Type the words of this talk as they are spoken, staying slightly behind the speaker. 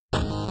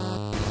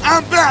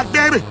I'm back,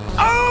 baby.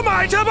 Oh,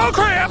 my double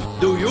cramp!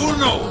 Do you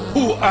know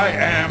who I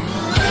am?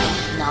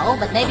 No,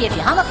 but maybe if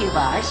you hum a few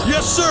bars.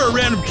 Yes, sir,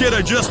 random kid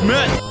I just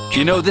met.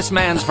 You know, this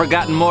man's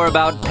forgotten more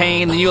about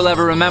pain than you'll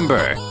ever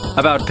remember.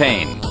 About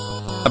pain.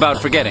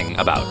 About forgetting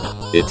about.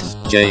 It's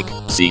Jake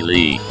C.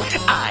 Lee.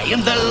 I am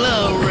the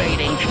low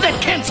rating that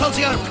cancels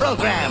your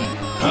program.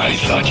 I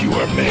thought you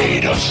were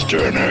made of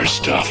sterner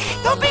stuff.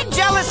 Don't be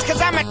jealous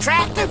because I'm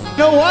attractive. You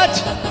know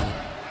what?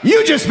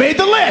 You just made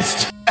the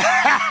list!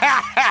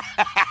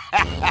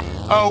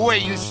 Oh,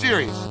 wait, you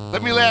serious?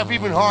 Let me laugh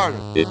even harder.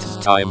 It's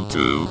time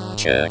to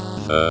check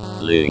the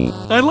link.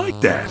 I like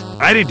that.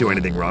 I didn't do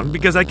anything wrong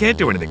because I can't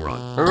do anything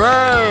wrong.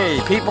 Hooray!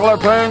 People are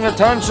paying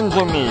attention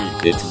to me.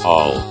 It's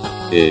all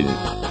in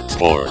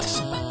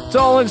sports. It's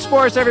all in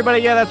sports,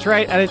 everybody. Yeah, that's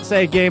right. I didn't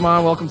say game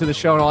on, welcome to the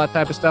show, and all that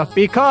type of stuff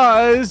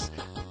because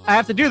I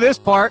have to do this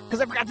part because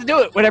I forgot to do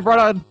it when I brought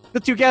on the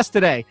two guests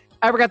today.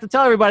 I forgot to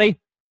tell everybody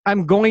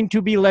I'm going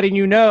to be letting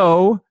you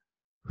know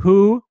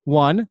who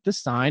won the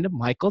signed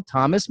Michael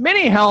Thomas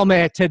mini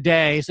helmet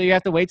today. So you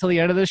have to wait till the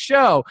end of the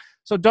show.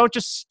 So don't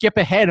just skip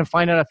ahead and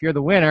find out if you're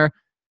the winner.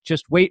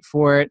 Just wait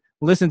for it.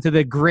 Listen to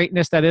the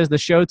greatness that is the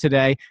show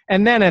today.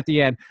 And then at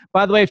the end,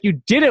 by the way, if you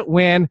didn't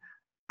win,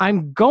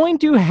 I'm going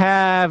to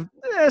have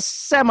a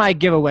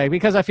semi-giveaway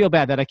because I feel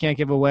bad that I can't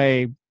give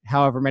away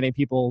however many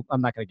people.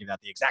 I'm not going to give out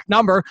the exact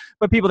number,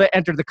 but people that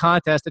entered the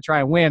contest to try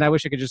and win. I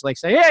wish I could just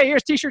say, hey,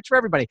 here's T-shirts for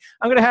everybody.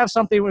 I'm going to have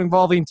something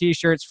involving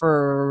T-shirts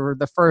for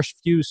the first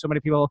few. So many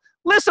people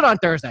listen on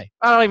Thursday.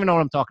 I don't even know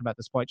what I'm talking about at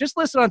this point. Just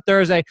listen on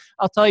Thursday.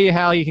 I'll tell you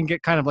how you can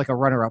get kind of like a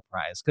runner-up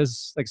prize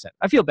because, like I said,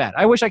 I feel bad.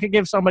 I wish I could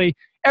give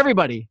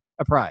everybody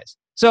a prize.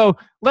 So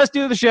let's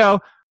do the show.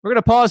 We're going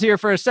to pause here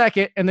for a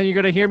second, and then you're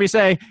going to hear me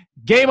say,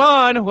 game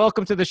on,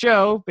 welcome to the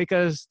show,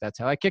 because that's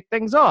how I kick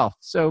things off.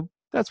 So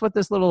that's what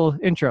this little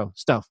intro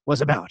stuff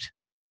was about.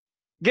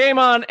 Game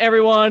on,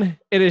 everyone.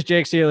 It is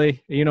Jake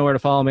Seeley. You know where to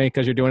follow me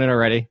because you're doing it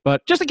already.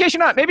 But just in case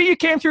you're not, maybe you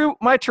came through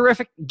my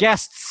terrific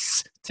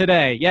guests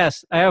today.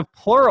 Yes, I have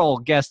plural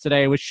guests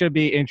today, which should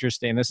be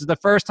interesting. This is the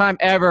first time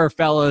ever,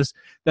 fellas,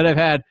 that I've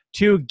had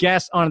two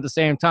guests on at the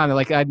same time. They're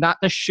like, not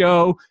the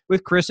show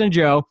with Chris and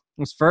Joe. It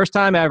was first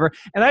time ever.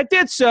 And I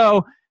did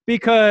so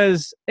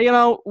because,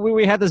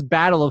 we had this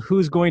battle of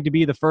who's going to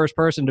be the first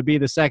person to be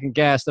the second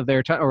guest of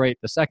their time. Or wait,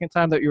 the second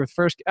time that you were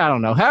first? I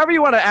don't know. However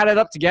you want to add it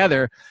up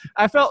together,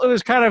 I felt it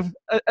was kind of,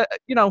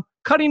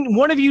 cutting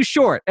one of you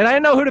short. And I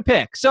didn't know who to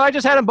pick. So I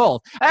just had them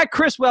both. I had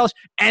Chris Welsh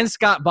and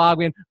Scott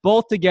Bogman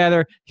both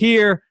together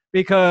here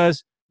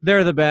because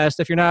they're the best.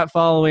 If you're not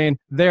following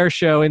their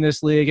show in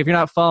this league, if you're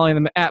not following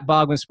them at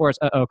Bogman Sports,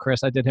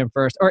 Chris, I did him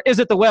first. Or is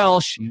it the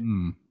Welsh?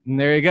 And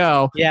there you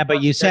go. Yeah,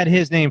 but you said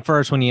his name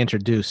first when you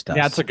introduced us.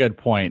 Yeah, that's a good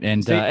point.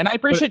 And I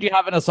appreciate you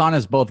having us on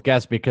as both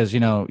guests because,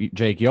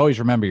 Jake, you always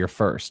remember your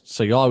first.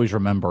 So you'll always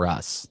remember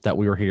us, that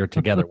we were here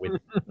together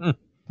with you. All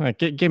right,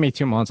 give me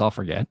 2 months. I'll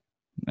forget.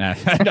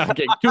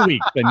 Okay, 2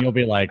 weeks, and you'll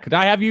be like, did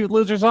I have you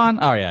losers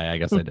on? Oh, yeah, I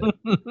guess I did.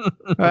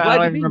 I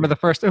don't even remember the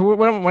first.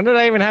 When did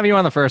I even have you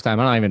on the first time?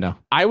 I don't even know.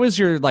 I was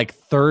your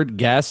third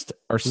guest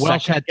or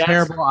Welsh had guest.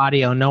 Terrible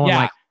audio. No one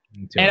liked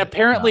it. And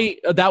apparently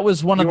that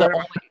was one of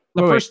the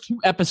first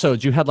 2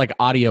 episodes you had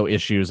audio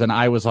issues, and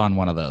I was on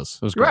one of those.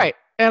 It was great. Right.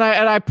 And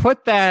I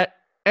put that,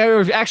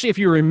 actually, if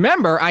you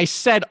remember, I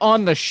said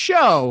on the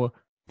show,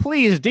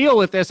 please deal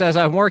with this as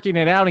I'm working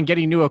it out and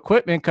getting new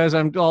equipment because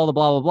I'm all the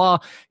blah, blah, blah.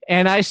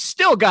 And I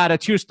still got a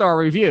 2-star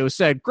review.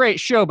 Said, great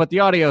show, but the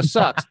audio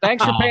sucks.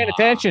 Thanks for paying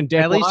attention,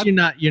 Dick. At least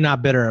you're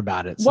not bitter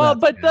about it. So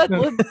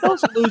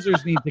those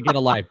losers need to get a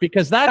life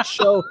because that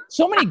show,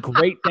 so many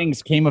great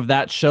things came of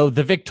that show.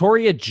 The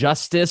Victoria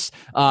Justice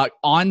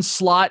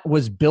onslaught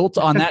was built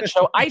on that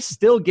show. I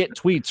still get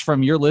tweets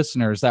from your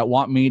listeners that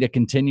want me to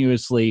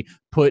continuously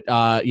put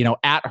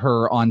at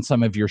her on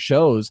some of your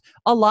shows.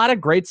 A lot of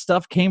great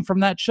stuff came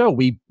from that show.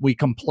 We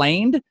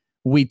complained.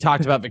 We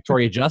talked about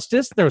Victoria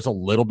Justice. There was a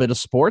little bit of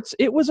sports.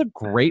 It was a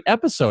great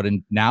episode,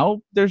 and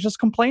now there's just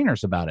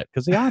complainers about it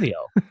because the audio.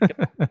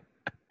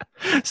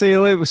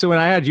 So when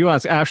I had you on,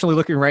 actually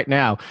looking right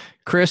now,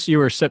 Chris, you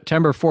were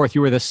September 4th.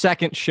 You were the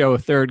second show,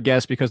 third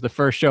guest, because the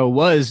first show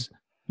was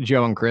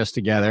Joe and Chris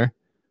together.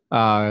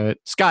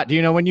 Scott, do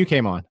you know when you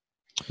came on?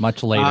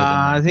 Much later.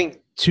 I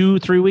think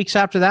 2-3 weeks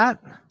after that.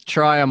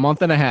 Try a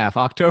month and a half,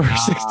 October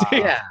 16th.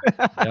 Yeah,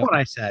 that's what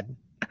I said.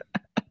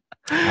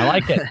 I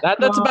like it.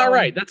 That's about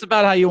right. That's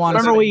about how you want to.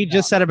 Remember what you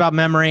just said about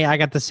memory? I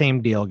got the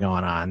same deal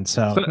going on.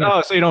 So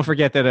you don't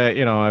forget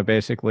that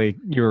basically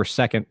you were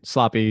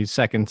sloppy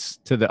seconds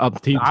to the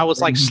up team. I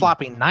was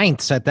sloppy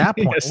ninths at that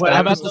point. Yes,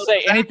 I'm about to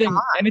say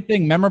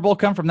anything memorable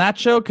come from that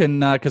show?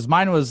 Because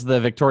mine was the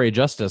Victoria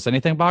Justice.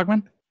 Anything,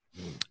 Bogman?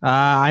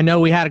 I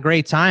know we had a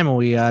great time and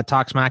we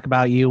talked smack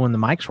about you when the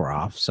mics were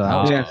off. So that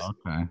was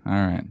okay. All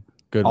right.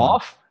 Good.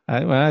 Off?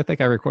 I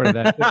think I recorded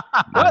that. Well,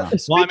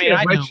 I mean,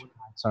 I know.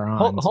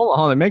 Hold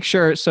on. Make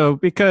sure. So,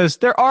 because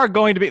there are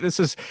going to be,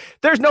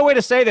 there's no way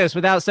to say this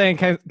without saying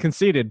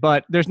conceited,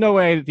 but there's no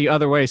way the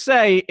other way to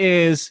say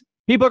is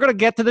people are going to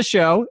get to the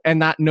show and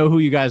not know who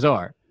you guys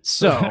are.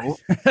 So, you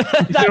know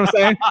what I'm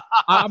saying?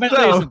 I'm going to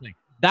say something.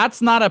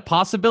 That's not a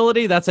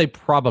possibility. That's a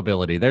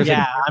probability.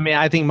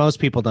 I think most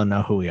people don't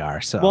know who we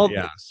are. So Well,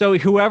 so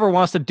whoever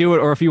wants to do it,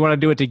 or if you want to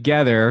do it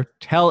together,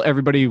 tell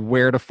everybody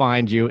where to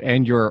find you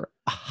and your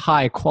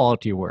high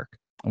quality work.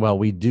 Well,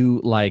 we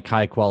do like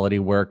high quality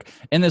work.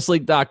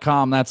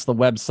 InThisLeague.com, that's the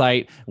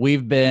website.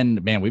 We've been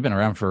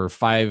around for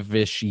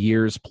 5-ish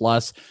years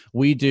plus.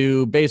 We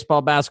do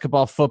baseball,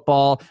 basketball,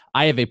 football.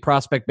 I have a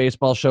prospect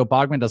baseball show.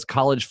 Bogman does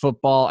college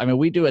football. I mean,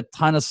 we do a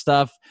ton of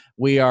stuff.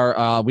 We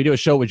do a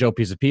show with Joe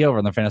Pisapia over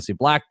on the Fantasy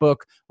Black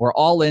Book. We're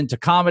all into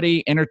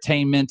comedy,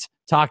 entertainment,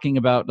 talking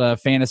about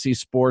fantasy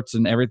sports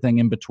and everything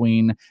in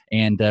between.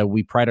 And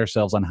we pride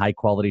ourselves on high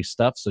quality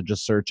stuff. So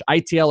just search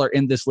ITL or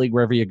In This League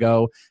wherever you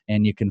go,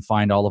 and you can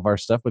find all of our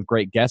stuff with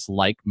great guests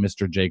like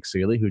Mr. Jake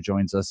Seeley, who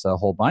joins us a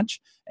whole bunch.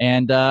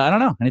 And I don't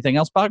know, anything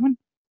else, Bogman?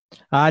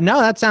 No,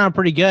 that sounded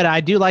pretty good.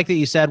 I do like that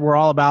you said we're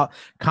all about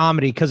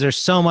comedy because there's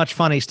so much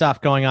funny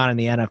stuff going on in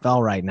the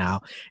NFL right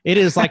now. It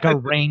is like a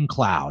rain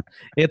cloud.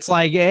 It's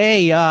like,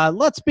 hey,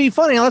 let's be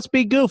funny, let's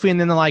be goofy, and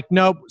then they're like,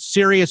 nope,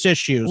 serious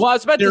issues. Well, I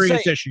was about serious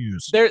to say,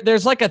 issues.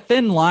 There's like a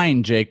thin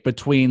line, Jake,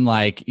 between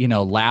like,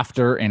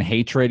 laughter and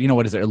hatred.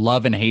 What is it?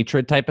 Love and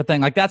hatred type of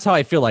thing. Like that's how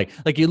I feel like.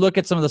 Like you look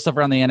at some of the stuff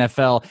around the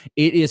NFL,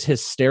 it is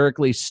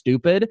hysterically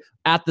stupid.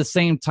 At the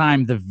same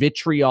time, the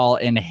vitriol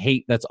and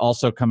hate that's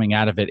also coming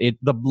out of it,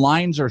 the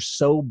lines are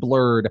so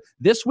blurred.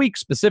 This week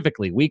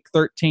specifically, week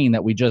 13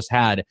 that we just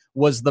had,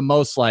 was the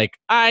most like,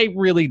 I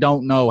really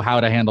don't know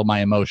how to handle my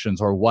emotions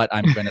or what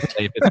I'm going to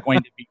say, if it's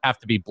going to have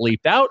to be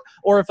bleeped out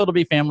or if it'll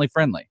be family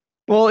friendly.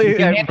 Well, you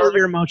can handle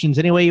your emotions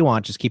any way you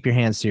want. Just keep your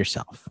hands to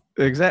yourself.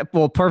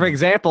 Perfect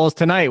example is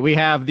tonight. We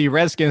have the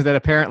Redskins that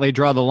apparently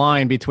draw the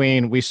line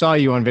between we saw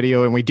you on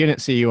video and we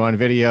didn't see you on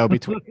video,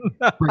 between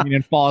bringing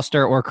in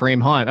Foster or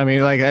Kareem Hunt. I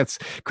mean, like that's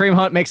Kareem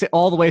Hunt makes it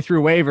all the way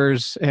through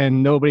waivers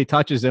and nobody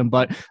touches him.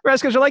 But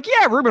Redskins are like,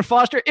 yeah, Reuben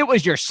Foster, it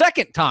was your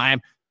second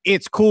time.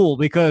 It's cool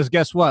because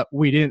guess what?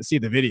 We didn't see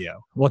the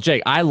video. Well,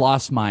 Jake, I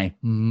lost my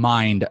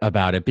mind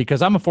about it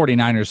because I'm a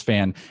 49ers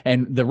fan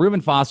and the Reuben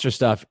Foster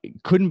stuff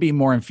couldn't be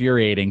more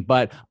infuriating,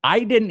 but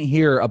I didn't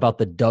hear about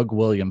the Doug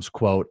Williams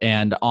quote.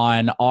 And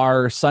on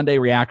our Sunday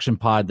reaction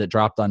pod that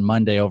dropped on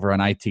Monday over on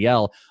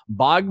ITL,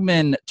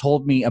 Bogman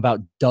told me about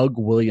Doug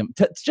Williams.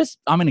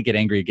 I'm going to get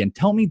angry again.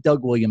 Tell me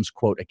Doug Williams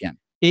quote again.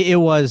 It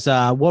was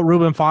what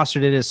Reuben Foster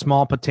did is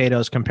small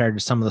potatoes compared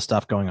to some of the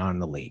stuff going on in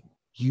the league.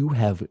 You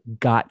have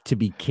got to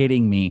be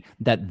kidding me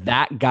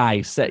that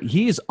guy said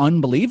he is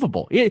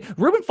unbelievable.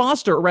 Reuben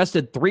Foster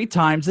arrested 3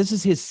 times. This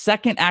is his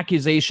second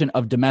accusation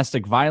of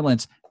domestic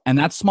violence, and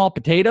that's small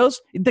potatoes.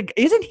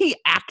 Isn't he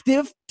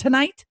active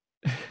tonight?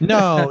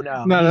 No.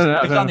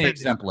 He's on the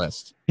exempt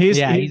list.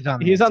 He's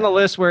on the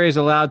list where he's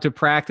allowed to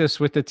practice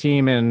with the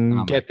team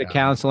and get the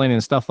counseling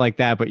and stuff like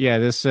that. But yeah,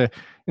 this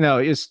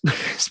is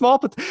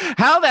small.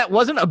 How that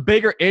wasn't a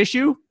bigger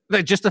issue.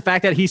 Like just the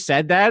fact that he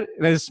said that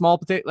is small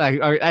potato.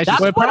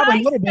 It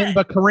probably would have been,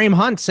 but Kareem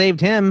Hunt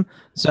saved him.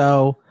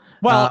 So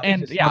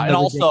and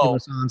also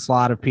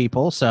onslaught of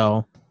people.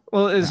 So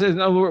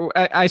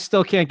I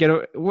still can't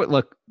get.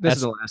 Look, this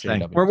is the last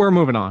thing. We're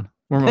moving on.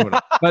 We're moving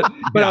on. But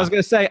I was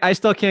gonna say I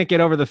still can't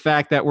get over the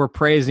fact that we're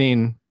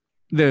praising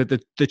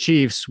the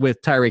Chiefs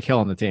with Tyreek Hill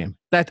on the team.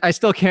 That I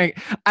still can't.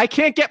 I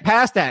can't get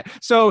past that.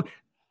 So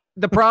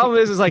the problem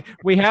is like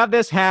we have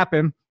this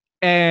happen.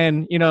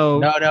 And, no,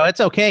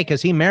 it's okay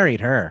because he married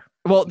her.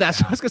 Well,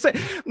 that's what I was going to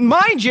say.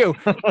 Mind you,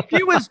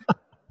 she was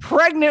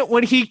pregnant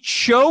when he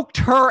choked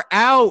her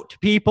out,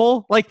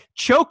 people. Like,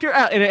 choked her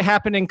out. And it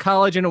happened in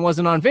college and it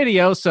wasn't on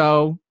video,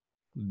 so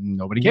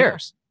nobody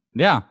cares.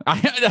 Yeah.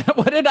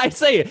 What did I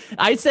say?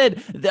 I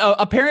said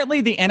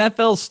apparently the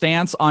NFL's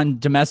stance on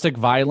domestic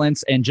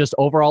violence and just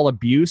overall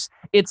abuse,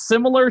 it's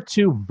similar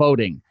to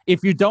voting.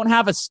 If you don't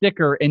have a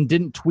sticker and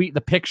didn't tweet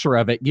the picture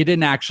of it, you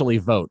didn't actually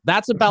vote.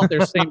 That's about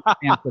their same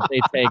stance that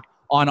they take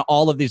on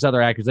all of these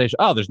other accusations.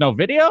 Oh, there's no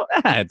video?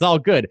 It's all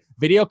good.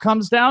 Video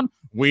comes down.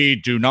 We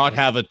do not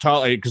have a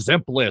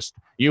exempt list.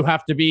 You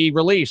have to be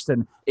released.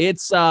 And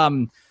it's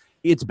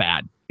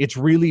bad. It's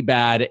really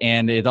bad,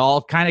 and it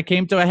all kind of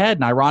came to a head.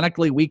 And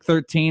ironically, week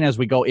 13, as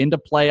we go into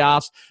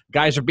playoffs,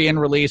 guys are being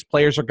released,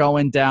 players are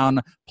going down,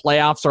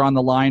 playoffs are on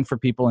the line for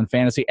people in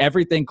fantasy.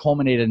 Everything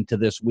culminated into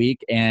this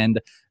week, and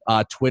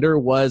Twitter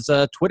was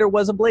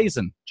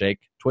ablazing, Jake.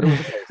 Twitter was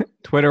ablazing.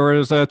 Twitter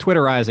was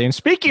Twitterizing.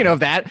 Speaking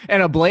of that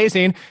and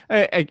ablazing,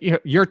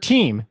 your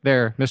team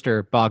there,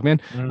 Mr.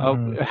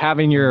 Bogman,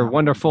 having your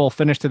wonderful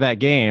finish to that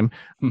game.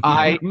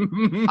 I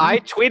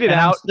tweeted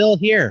out. I'm still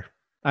here.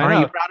 Are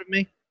you proud of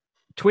me?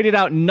 Tweeted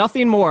out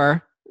nothing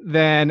more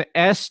than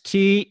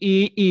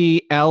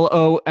STEELOLERS.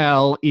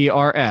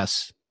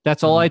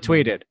 That's all I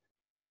tweeted.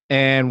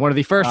 And one of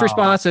the first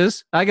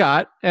responses I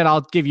got, and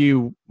I'll give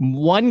you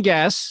one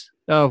guess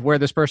of where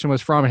this person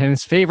was from and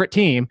his favorite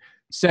team,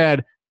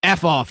 said,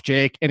 F off,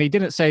 Jake. And he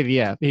didn't say the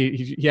F.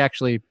 He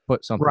actually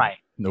put something. Right.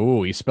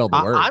 No, he spelled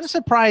the words. I'm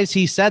surprised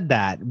he said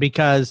that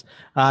because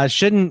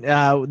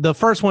the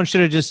first one should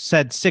have just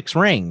said 6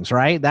 rings,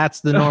 right? That's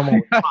the normal.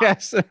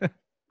 Yes.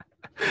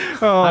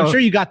 I'm sure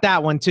you got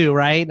that one too,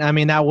 right? I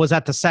mean, was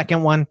that the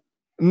second one?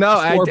 No,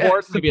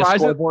 Scoreboard, maybe a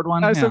scoreboard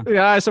one.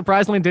 I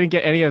surprisingly didn't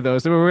get any of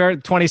those. We were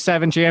at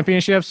 27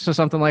 championships or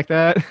something like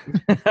that.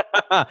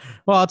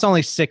 Well, it's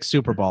only 6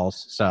 Super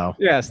Bowls, so.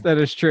 Yes, that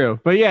is true.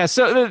 But yeah,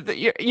 so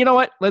you know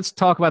what? Let's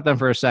talk about them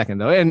for a second,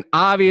 though. And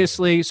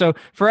obviously, so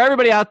for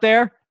everybody out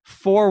there,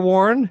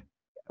 forewarned,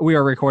 we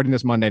are recording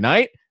this Monday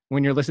night.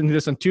 When you're listening to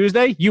this on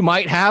Tuesday, you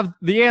might have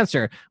the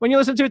answer. When you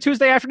listen to it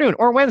Tuesday afternoon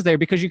or Wednesday,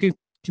 because you can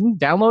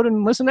download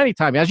and listen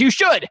anytime, as you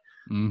should.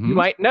 Mm-hmm.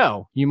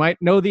 You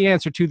might know the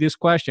answer to this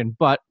question,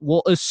 but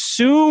we'll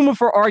assume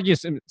for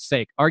argument's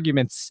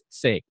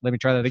sake. Let me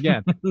try that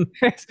again.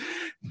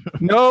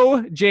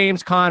 No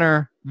James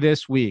Conner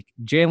this week.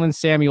 Jaylen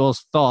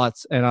Samuels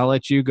thoughts, and I'll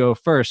let you go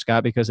first,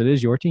 Scott, because it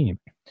is your team.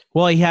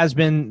 Well, he has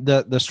been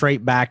the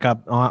straight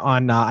backup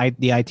on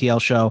the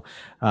ITL show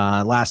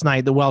last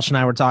night. The Welsh and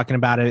I were talking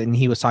about it, and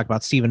he was talking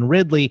about Stephen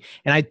Ridley.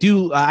 And I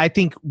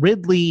think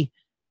Ridley,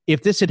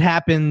 if this had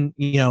happened,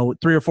 3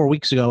 or 4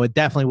 weeks ago, it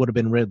definitely would have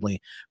been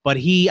Ridley. But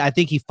I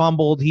think he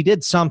fumbled. He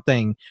did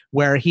something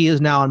where he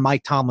is now in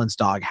Mike Tomlin's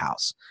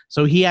doghouse.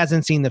 So he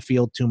hasn't seen the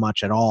field too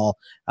much at all.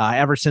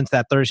 Ever since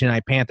that Thursday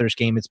night Panthers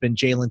game, it's been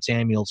Jaylen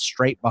Samuels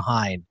straight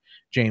behind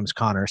James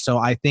Conner. So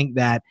I think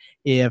that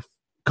if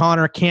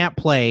Conner can't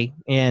play,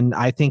 and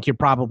I think you're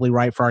probably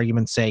right for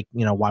argument's sake,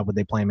 why would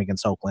they play him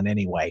against Oakland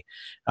anyway?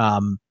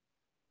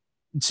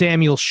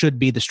 Samuel should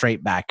be the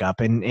straight backup.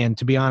 And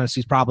to be honest,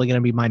 he's probably going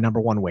to be my number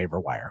 1 waiver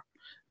wire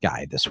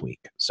guy this week.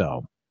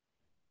 So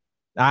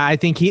I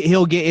think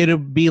it'll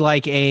be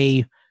like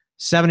a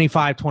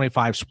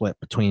 75-25 split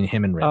between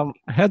him and Ridley.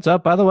 Heads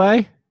up, by the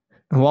way,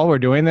 while we're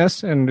doing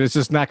this, and it's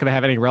just not going to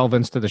have any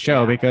relevance to the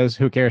show because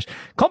who cares?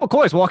 Colt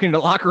McCoy's walking into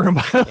the locker room.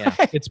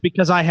 It's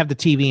because I have the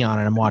TV on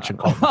and I'm watching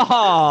Colt.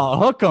 Oh,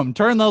 hook 'em.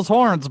 Turn those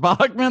horns,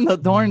 Bachman. The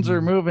horns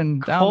are moving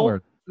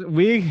downward.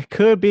 We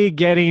could be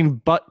getting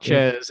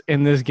Butches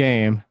in this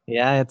game.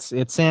 Yeah,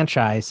 it's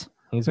Sanchez.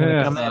 He's going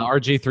to come in.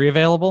 RG3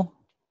 available?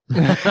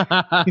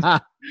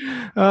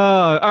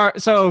 All right,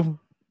 so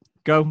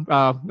go.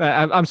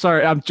 I'm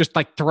sorry. I'm just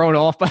thrown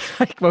off by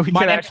what we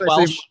My can name's actually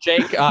Welsh, see.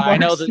 Jake. I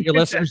know that your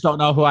listeners don't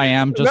know who I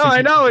am. No,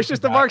 I know. It's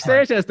just the Mark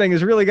Sanchez thing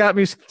has really got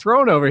me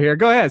thrown over here.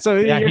 Go ahead. So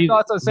your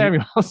thoughts on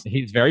Samuels?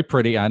 He's very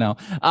pretty. I know.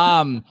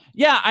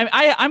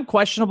 I'm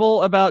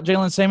questionable about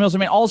Jaylen Samuels. I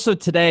mean, also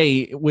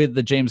today with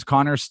the James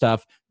Conner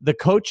stuff, the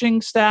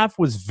coaching staff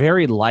was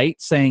very light,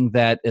 saying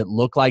that it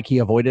looked like he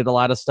avoided a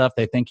lot of stuff.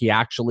 They think he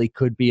actually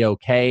could be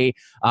okay.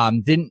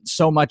 Didn't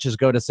so much as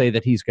go to say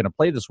that he's going to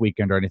play this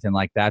weekend or anything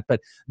like that.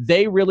 But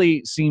they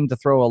really seem to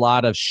throw a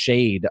lot of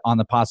shade on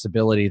the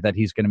possibility that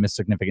he's going to miss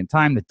significant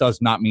time. That does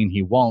not mean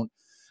he won't.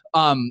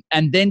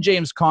 And then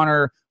James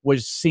Conner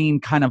was seen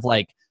kind of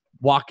like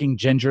walking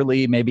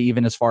gingerly, maybe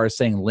even as far as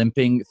saying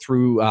limping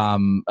through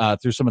some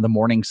of the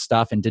morning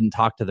stuff and didn't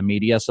talk to the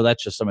media. So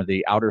that's just some of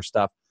the outer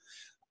stuff.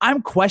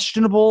 I'm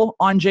questionable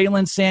on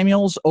Jaylen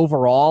Samuels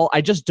overall.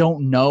 I just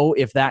don't know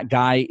if that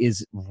guy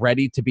is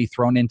ready to be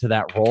thrown into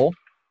that role.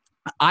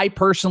 I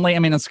personally,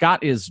 and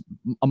Scott is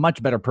a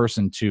much better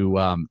person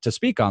to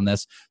speak on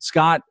this.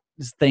 Scott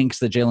thinks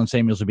that Jaylen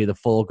Samuels would be the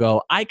full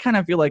go. I kind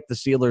of feel like the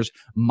Steelers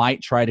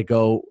might try to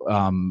go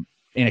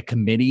in a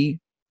committee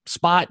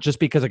spot just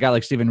because a guy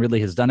like Stephen Ridley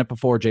has done it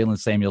before. Jaylen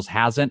Samuels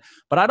hasn't.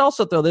 But I'd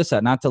also throw this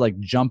out, not to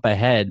jump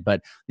ahead,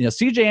 but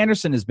CJ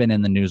Anderson has been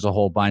in the news a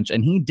whole bunch,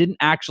 and he didn't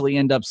actually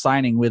end up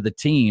signing with the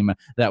team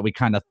that we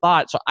kind of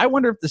thought. So I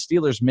wonder if the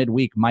Steelers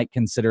midweek might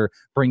consider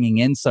bringing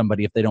in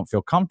somebody if they don't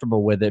feel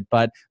comfortable with it.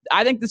 But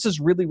I think this is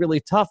really,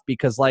 really tough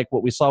because like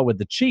what we saw with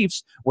the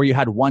Chiefs, where you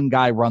had one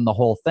guy run the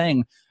whole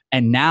thing,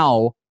 and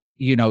now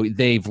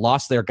they've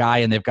lost their guy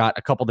and they've got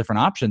a couple different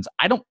options.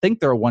 I don't think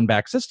they're a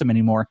one-back system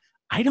anymore.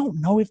 I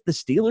don't know if the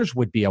Steelers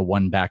would be a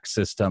one-back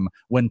system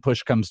when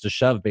push comes to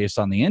shove based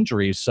on the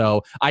injuries.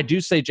 So I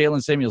do say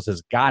Jaylen Samuels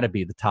has got to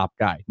be the top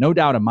guy. No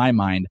doubt in my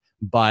mind,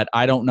 but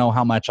I don't know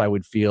how much I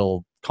would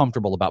feel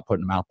comfortable about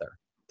putting him out there.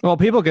 Well,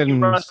 people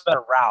can run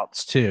better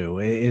routes too.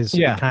 Is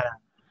kind of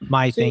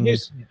my thing.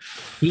 Is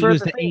he was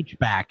the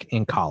H-back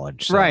in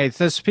college, so. Right?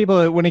 This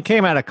people when he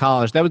came out of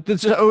college.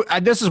 This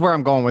is where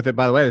I'm going with it.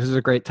 By the way, this is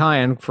a great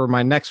tie-in for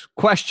my next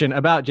question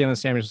about Jaylen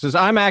Samuels. Says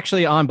I'm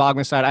actually on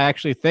Bogman's side. I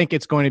actually think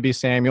it's going to be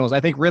Samuels. I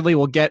think Ridley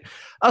will get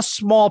a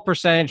small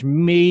percentage,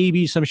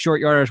 maybe some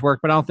short yardage work,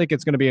 but I don't think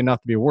it's going to be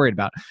enough to be worried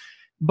about.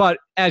 But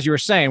as you were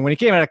saying, when he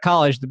came out of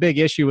college, the big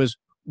issue was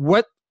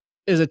what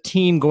is a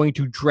team going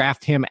to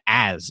draft him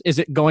as? Is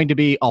it going to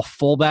be a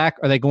fullback?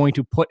 Are they going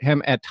to put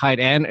him at tight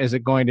end? Is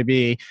it going to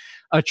be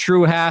a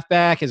true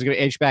halfback? Is it going to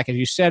be H-back, as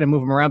you said, and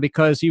move him around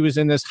because he was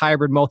in this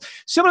hybrid mode?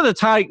 Similar to the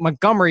Ty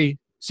Montgomery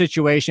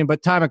situation,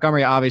 but Ty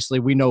Montgomery, obviously,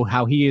 we know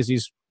how he is.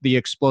 He's the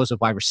explosive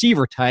wide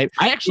receiver type.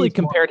 I actually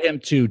compared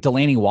him to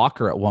Delaney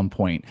Walker at one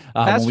point.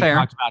 That's fair. We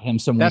talked about him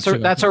some weeks ago.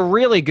 That's a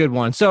really good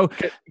one. So,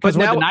 because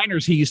with the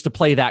Niners, he used to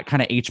play that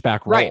kind of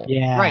H-back role. Right.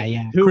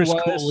 Yeah. Who Chris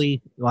was Cooley,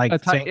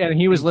 and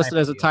he was listed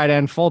as a tight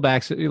end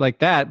fullback like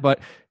that. But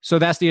so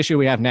that's the issue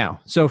we have now.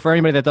 So for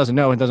anybody that doesn't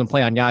know and doesn't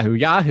play on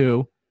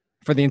Yahoo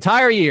for the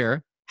entire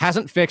year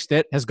hasn't fixed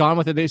it, has gone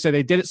with it. They said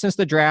they did it since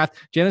the draft.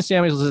 Jaylen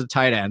Samuels is a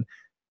tight end.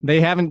 They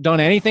haven't done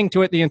anything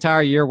to it the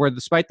entire year, where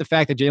despite the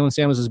fact that Jalen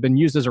Samuels has been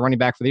used as a running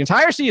back for the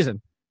entire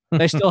season,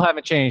 they still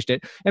haven't changed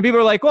it. And people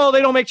are like, well,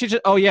 they don't make changes.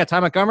 Oh, yeah,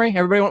 Ty Montgomery.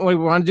 Everybody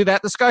want to do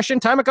that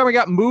discussion? Ty Montgomery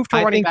got moved to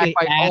running back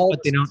by all.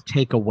 But they don't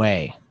take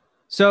away.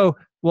 So,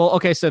 well,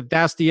 okay, so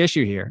that's the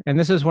issue here. And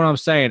this is what I'm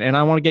saying. And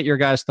I want to get your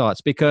guys'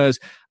 thoughts, because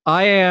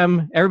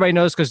everybody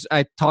knows, because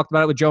I talked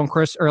about it with Joe and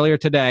Chris earlier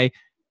today,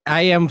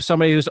 I am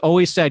somebody who's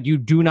always said you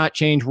do not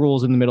change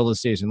rules in the middle of the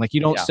season. Like, you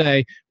don't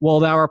say,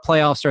 well, now our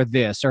playoffs are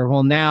this, or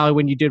well, now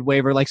when you did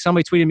waiver, like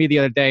somebody tweeted me the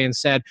other day and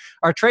said,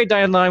 our trade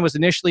deadline was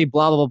initially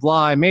blah, blah, blah,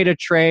 blah. I made a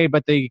trade,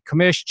 but the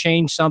commish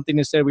changed something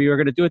and said we were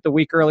going to do it the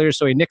week earlier,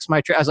 so he nixed my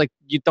trade. I was like,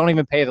 you don't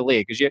even pay the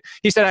league. Because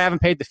he said, I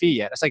haven't paid the fee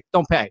yet. It's like,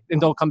 don't pay and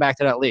don't come back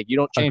to that league. You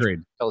don't change it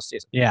until the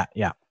season.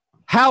 Yeah.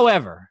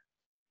 However,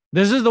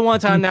 this is the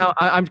one time now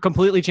I'm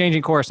completely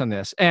changing course on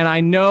this. And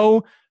I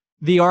know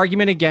the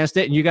argument against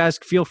it, and you guys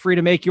feel free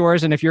to make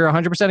yours. And if you're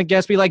 100%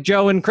 against me like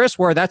Joe and Chris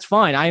were, that's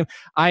fine.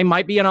 I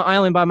might be on an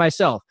island by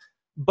myself.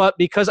 But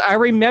because I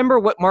remember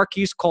what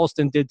Marquise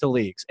Colston did to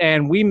leagues,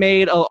 and we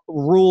made a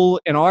rule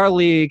in our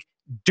league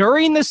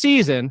during the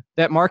season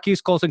that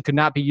Marquise Colston could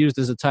not be used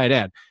as a tight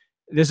end.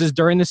 This is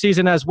during the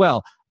season as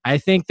well. I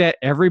think that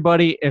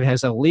everybody, it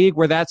has a league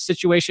where that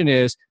situation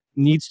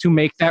needs to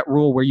make that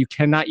rule where you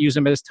cannot use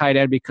him as tight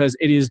end, because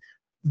it is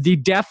the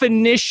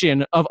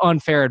definition of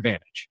unfair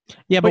advantage.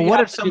 Yeah, but what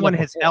if someone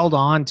has held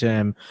on to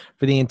him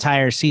for the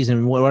entire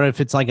season? What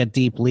if it's like a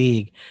deep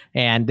league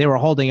and they were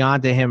holding on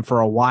to him for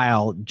a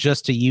while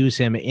just to use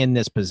him in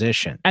this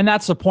position? And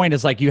that's the point,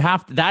 is like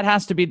that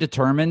has to be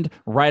determined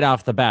right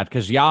off the bat,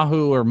 because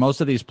Yahoo or most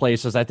of these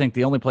places, I think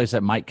the only place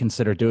that might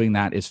consider doing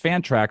that is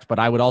Fantrax, but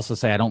I would also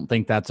say I don't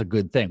think that's a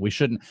good thing.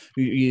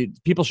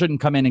 People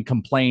shouldn't come in and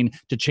complain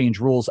to change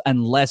rules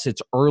unless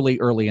it's early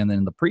in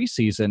the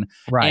preseason.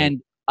 Right.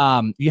 And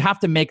you have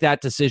to make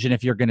that decision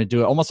if you're going to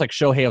do it, almost like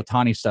Shohei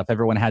Ohtani stuff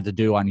everyone had to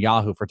do on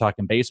Yahoo for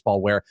talking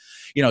baseball, where,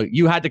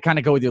 you had to kind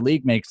of go with your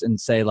league mates and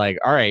say, like,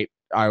 all right,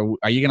 are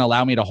you going to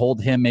allow me to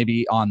hold him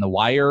maybe on the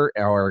wire,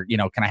 or,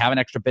 can I have an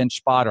extra bench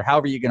spot, or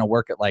however you're going to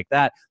work it like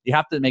that? You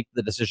have to make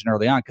the decision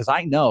early on, because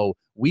I know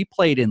we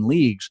played in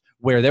leagues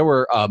where there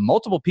were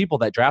multiple people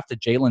that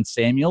drafted Jalen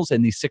Samuels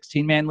in these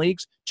 16-man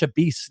leagues to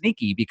be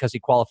sneaky because he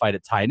qualified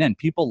at tight end.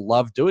 People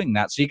love doing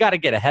that, so you got to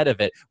get ahead of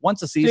it once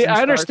the season starts.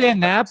 I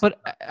understand that, but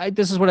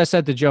this is what I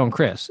said to Joe and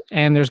Chris,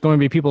 and there's going to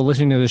be people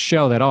listening to this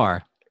show that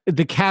are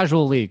the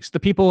casual leagues, the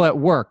people at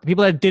work, the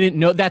people that didn't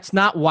know. That's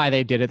not why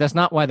they did it. That's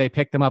not why they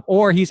picked him up.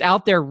 Or he's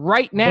out there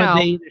right now.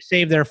 But they either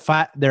save their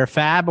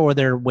fab or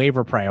their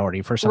waiver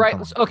priority for something.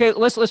 Right. Okay.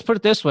 Let's put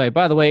it this way.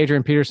 By the way,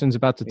 Adrian Peterson's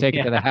about to take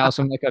it to the house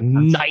on like a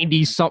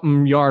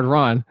 90-something yard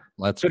run.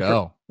 Let's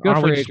go.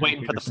 Aren't we just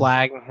waiting for the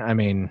flag? I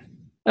mean,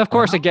 of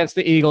course, against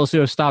the Eagles,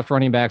 who have stopped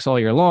running backs all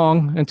year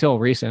long until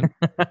recent.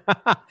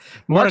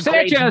 Mark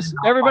Sanchez,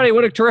 everybody,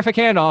 what a terrific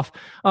handoff.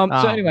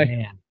 So anyway.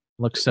 Man.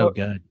 Looks so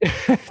good.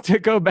 To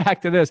go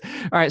back to this.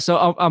 All right,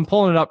 so I'm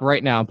pulling it up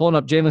right now. I'm pulling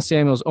up Jalen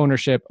Samuels'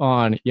 ownership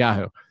on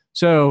Yahoo.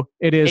 So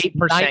it is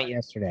 8%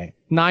 yesterday.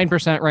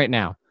 9% right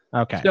now.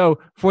 Okay. So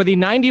for the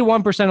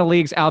 91% of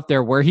leagues out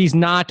there where he's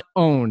not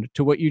owned,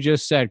 to what you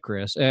just said,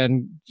 Chris,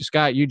 and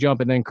Scott, you jump,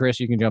 and then Chris,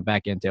 you can jump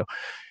back into.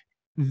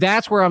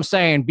 That's where I'm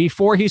saying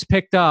before he's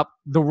picked up,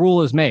 the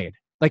rule is made.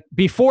 Like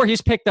before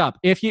he's picked up,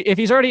 if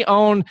he's already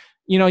owned,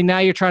 now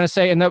you're trying to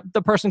say, and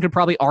the person could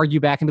probably argue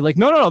back and be like,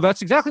 no,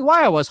 that's exactly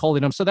why I was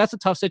holding him. So that's a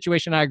tough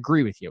situation. I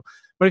agree with you.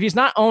 But if he's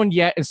not owned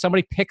yet and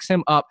somebody picks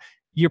him up,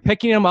 you're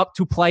picking him up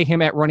to play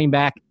him at running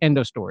back. End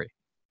of story.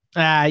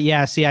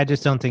 Yeah. See, I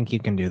just don't think you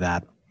can do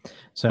that.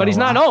 So, but he's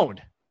not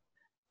owned.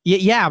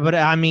 Yeah, but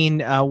I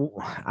mean,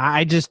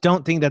 I just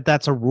don't think that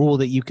that's a rule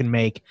that you can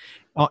make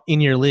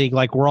in your league.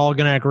 Like, we're all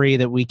going to agree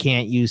that we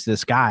can't use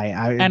this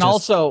guy.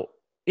 Also,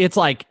 it's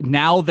like,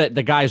 now that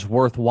the guy's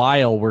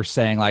worthwhile, we're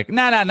saying like,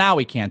 now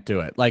we can't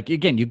do it. Like,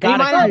 again, you got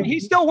to.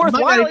 He's still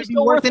worthwhile. He's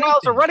still worthwhile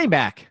as a running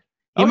back.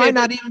 He might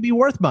not even be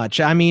worth much.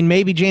 I mean,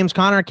 maybe James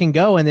Conner can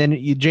go, and then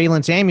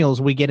Jalen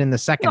Samuels we get in the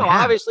second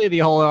half. Obviously, the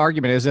whole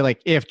argument is that,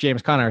 like, if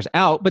James Conner is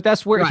out, but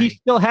that's where he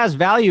still has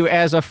value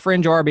as a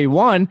fringe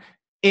RB1.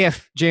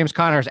 If James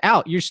Conner is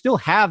out, you still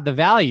have the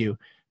value.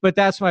 But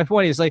that's my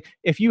point. Is like,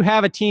 if you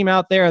have a team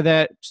out there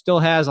that still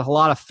has a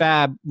lot of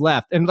fab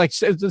left, and like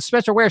the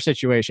Spencer Ware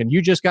situation,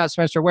 you just got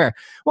Spencer Ware.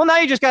 Well, now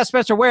you just got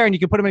Spencer Ware, and you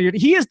can put him in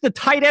he is the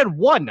tight end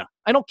 1.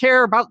 I don't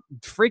care about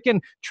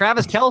freaking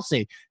Travis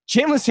Kelce.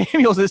 Jalen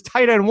Samuels is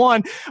tight end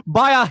 1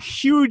 by a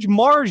huge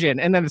margin,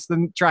 and then it's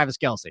the Travis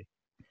Kelce.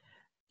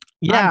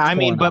 Yeah, I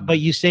mean, but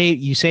you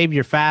save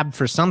your fab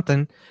for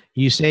something.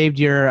 You saved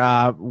your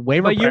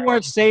waiver. But you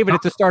weren't saving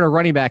it to start a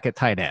running back at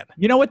tight end.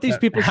 You know what these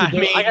people should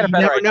do? I got a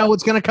better idea. Know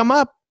what's going to come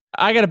up.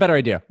 I got a better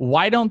idea.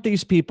 Why don't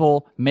these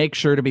people make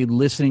sure to be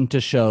listening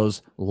to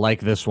shows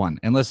like this one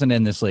and listen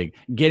in this league?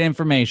 Get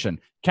information.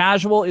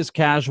 Casual is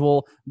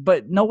casual,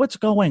 but know what's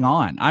going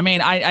on. I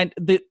mean,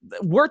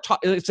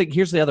 it's like,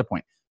 here's the other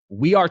point.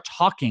 We are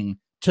talking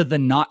to the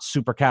not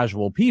super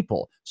casual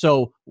people.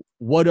 So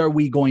what are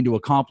we going to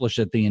accomplish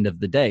at the end of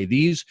the day?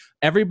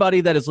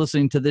 Everybody that is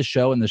listening to this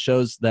show and the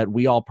shows that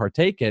we all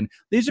partake in,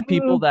 these are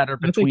people that are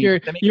between.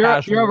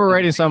 You're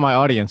overrating some of my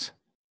audience.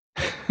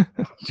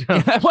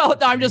 Well,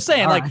 no, I'm just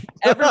saying,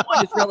 everyone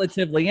is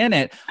relatively in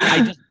it.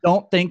 I just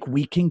don't think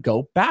we can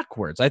go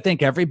backwards. I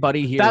think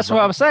everybody here. That's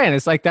what I'm saying.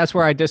 It's like that's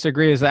where I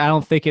disagree. Is that I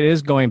don't think it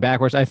is going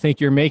backwards. I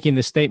think you're making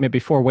the statement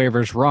before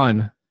waivers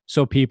run,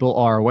 so people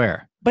are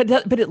aware. But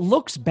it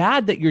looks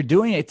bad that you're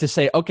doing it to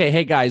say, okay,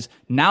 hey guys,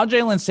 now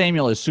Jaylen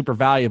Samuel is super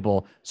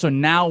valuable, so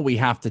now we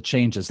have to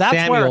change this. That's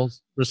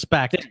Samuels,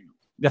 respect.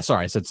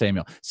 Sorry, I said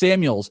Samuel.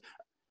 Samuels.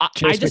 I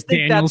just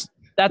think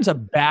that's a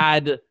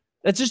bad.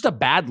 That's just a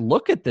bad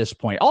look at this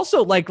point.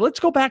 Also, let's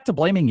go back to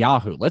blaming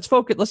Yahoo. Let's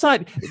focus. Let's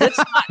not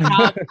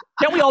have,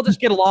 can't we all just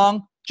get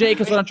along?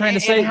 Jake is what I'm trying to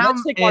say.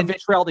 Let's take our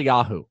vitriol to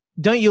Yahoo.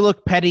 Don't you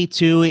look petty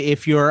too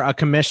if you're a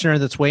commissioner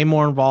that's way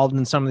more involved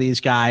in some of these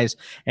guys,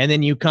 and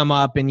then you come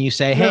up and you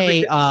say,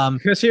 "Hey,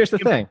 because here's the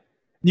thing: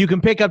 you can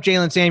pick up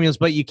Jaylen Samuels,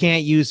 but you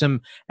can't use him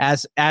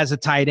as a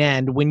tight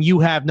end when you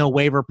have no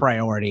waiver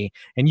priority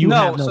and you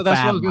have no." So that's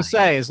what I was going to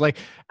say. Is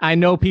I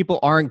know people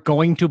aren't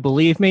going to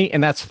believe me,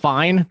 and that's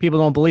fine. People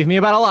don't believe me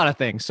about a lot of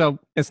things, so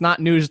it's not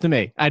news to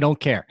me. I don't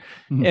care.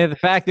 Mm-hmm. And the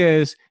fact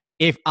is,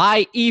 if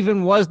I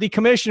even was the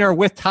commissioner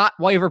with top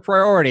waiver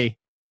priority,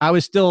 I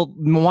would still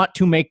want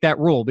to make that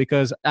rule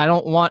because I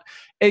don't want,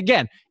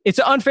 again, it's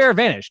an unfair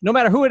advantage. No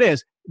matter who it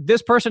is,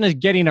 this person is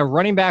getting a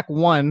running back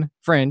 1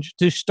 fringe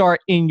to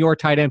start in your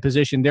tight end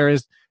position. There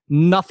is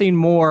nothing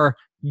more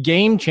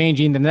game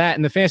changing than that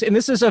in the fantasy. And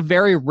this is a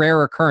very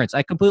rare occurrence.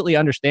 I completely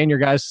understand your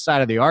guys'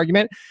 side of the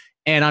argument.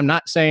 And I'm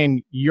not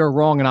saying you're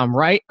wrong and I'm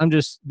right.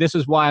 This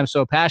is why I'm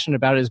so passionate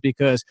about it, is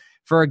because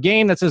for a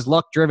game that's as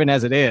luck driven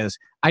as it is,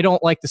 I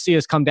don't like to see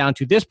us come down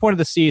to this point of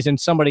the season,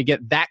 somebody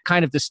get that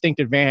kind of distinct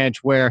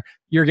advantage where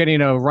you're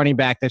getting a running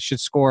back that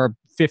should score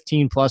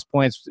 15 plus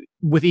points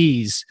with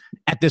ease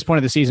at this point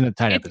of the season at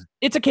tight end.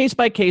 It's a case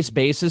by case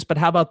basis, but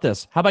how about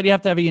this? How about you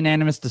have to have a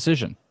unanimous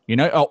decision?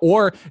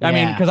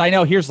 Because I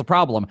know here's the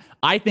problem.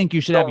 I think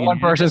you should have one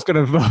person's going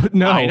to vote.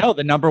 No, I know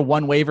the number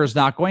 1 waiver is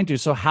not going to.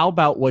 So how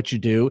about what you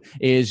do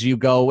is you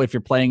go, if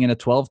you're playing in a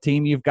 12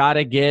 team, you've got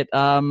to get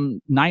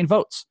 9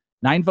 votes.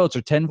 9 votes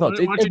or 10 votes.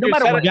 No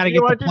matter what, you got to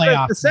get the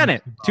playoff. The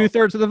Senate,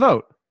 2/3 of the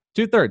vote.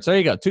 2/3. There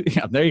you go.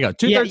 There you go.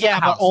 2/3. Yeah,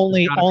 but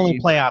only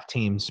playoff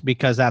teams,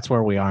 because that's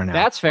where we are now.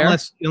 That's fair.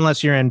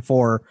 Unless you're in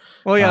 4.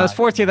 Well, yeah, that's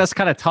 14. That's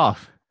kind of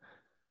tough.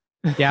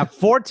 Yeah,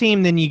 4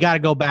 team, then you got to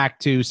go back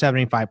to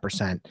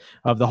 75%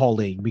 of the whole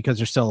league because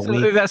there's still a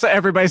league. That's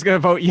everybody's going to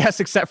vote yes,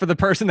 except for the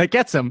person that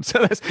gets them. So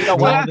that's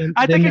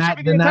I think it should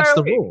be the entire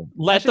the rule.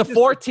 Let the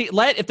 4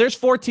 if there's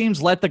 4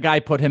 teams, let the guy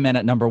put him in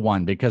at number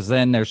 1, because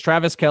then there's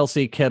Travis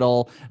Kelce,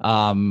 Kittle,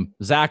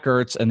 Zach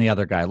Ertz, and the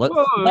other guy. What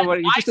are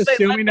you just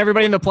assuming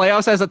everybody in the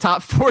playoffs has a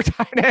top 4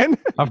 tight end?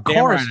 Of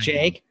course,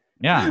 Jake.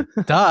 Yeah,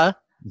 duh.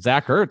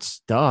 Zach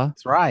Ertz, duh.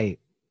 That's right.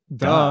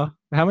 Duh.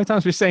 How many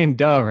times are we saying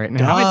duh right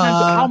now?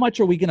 How much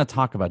are we going to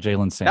talk about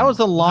Jaylen Samuels? That was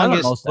the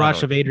longest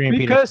rush of Adrian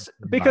Peterson.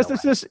 Because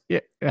this is,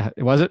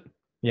 was it?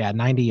 Yeah,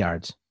 90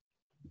 yards.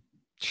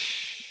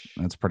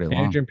 That's pretty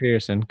long. Adrian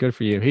Peterson, good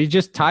for you. He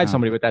just tied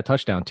somebody with that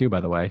touchdown too, by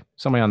the way.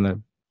 Somebody on the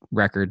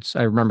records.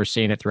 I remember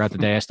seeing it throughout the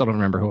day. I still don't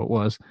remember who it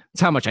was.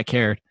 That's how much I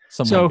cared.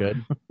 Someone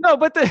good. No,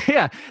 but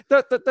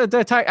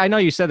I know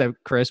you said that,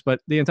 Chris,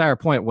 but the entire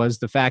point was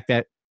the fact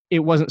that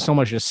it wasn't so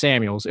much just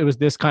Samuels. It was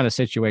this kind of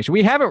situation.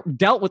 We haven't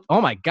dealt with,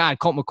 oh my God,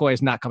 Colt McCoy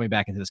is not coming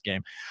back into this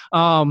game.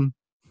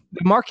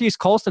 The Marquise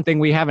Colston thing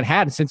we haven't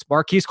had since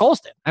Marquise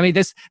Colston. I mean,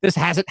 this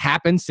hasn't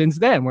happened since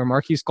then, where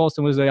Marquise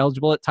Colston was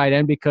eligible at tight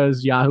end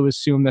because Yahoo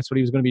assumed that's what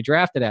he was going to be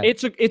drafted at.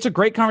 It's a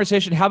great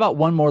conversation. How about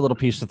one more little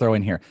piece to throw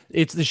in here?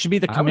 This should be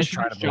the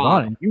commissioner's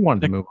job. You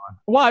wanted to move on.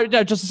 Well,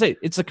 just to say,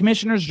 it's the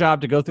commissioner's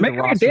job to go through the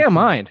roster. Damn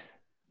mind.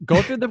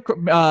 Go through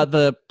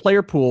the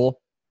player pool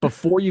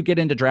before you get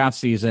into draft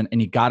season,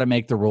 and you got to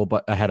make the rule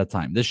ahead of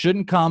time. This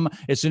shouldn't come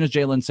as soon as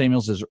Jaylen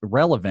Samuels is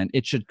relevant.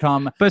 It should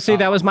come. But see,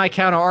 that was my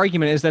counter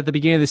argument, is that at the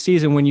beginning of the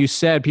season, when you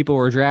said people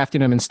were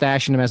drafting him and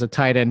stashing him as a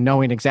tight end,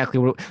 knowing exactly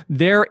what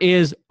there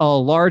is a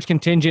large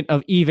contingent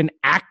of even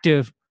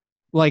active,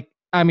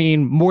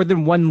 more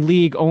than one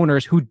league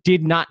owners who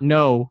did not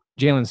know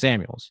Jaylen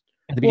Samuels.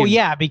 Well,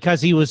 yeah, because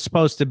he was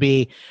supposed to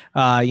be,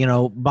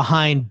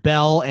 behind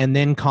Bell and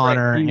then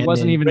Connor. Right. He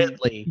wasn't even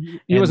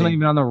Ridley. He wasn't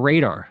even on the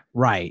radar.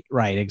 Right,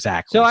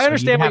 exactly. So I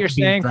understand what you're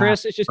saying,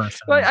 Chris. It's just,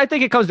 I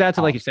think it comes down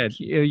to, like you said,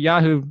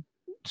 Yahoo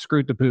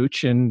screwed the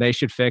pooch, and they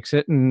should fix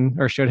it,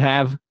 or should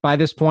have by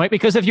this point.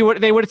 Because if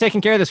they would have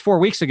taken care of this 4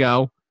 weeks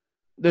ago,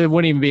 it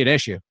wouldn't even be an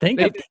issue. Think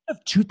of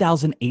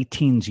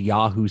 2018's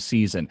Yahoo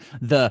season,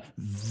 the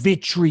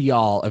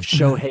vitriol of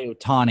Shohei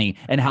Ohtani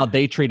and how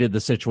they treated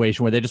the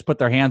situation, where they just put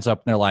their hands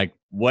up and they're like,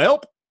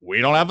 well, we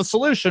don't have a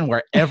solution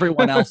where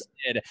everyone else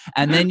did.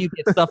 And then you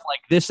get stuff like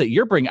this that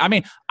you're bringing. I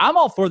mean, I'm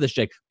all for this,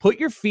 Jake. Put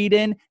your feet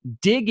in,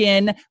 dig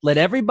in, let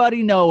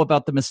everybody know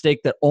about the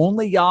mistake that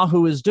only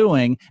Yahoo is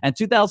doing. And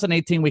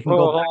 2018, we can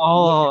go back.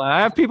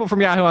 I have people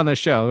from Yahoo on this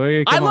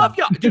show. I love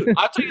Yahoo. Dude,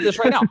 I'll tell you this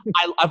right now.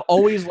 I've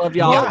always loved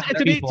Yahoo. Yeah,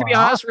 to be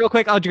honest, real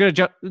quick,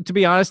 to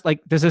be honest,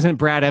 like, this isn't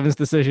Brad Evans'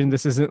 decision.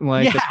 This isn't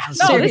like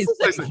this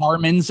isn't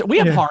Harmon's. We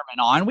have Harmon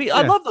on.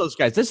 I love those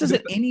guys. This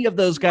isn't any of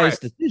those guys'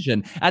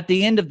 decision. At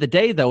the end of the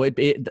day, though,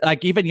 it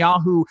like even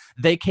Yahoo,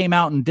 they came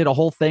out and did a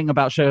whole thing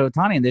about Shohei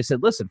Ohtani, and they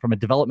said, listen, from a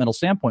developmental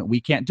standpoint, we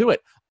can't do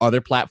it.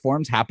 Other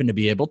platforms happen to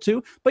be able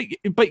to,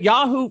 but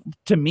Yahoo,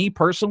 to me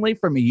personally,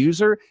 from a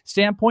user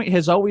standpoint,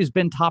 has always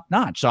been top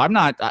notch. So I'm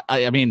not.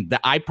 I mean,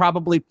 I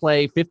probably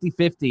play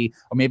 50-50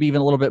 or maybe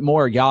even a little bit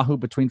more Yahoo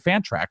between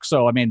Fantrax.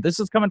 So I mean, this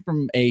is coming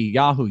from a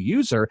Yahoo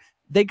user.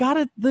 They got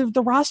it.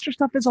 The roster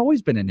stuff has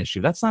always been an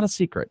issue. That's not a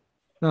secret.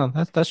 No,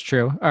 that's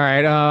true. All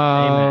right.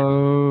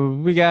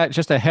 We got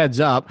just a heads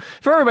up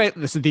for everybody.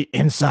 This is the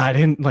inside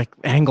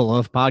angle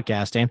of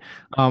podcasting.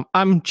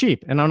 I'm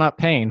cheap and I'm not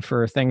paying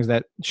for things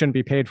that shouldn't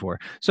be paid for.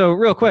 So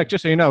real quick,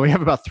 just so you know, we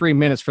have about 3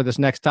 minutes for this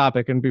next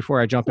topic. And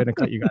before I jump in and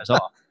cut you guys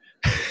off,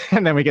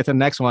 and then we get to the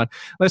next one,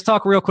 let's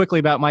talk real quickly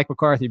about Mike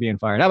McCarthy being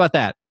fired. How about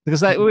that?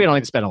 Because we don't need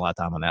to spend a lot of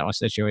time on that one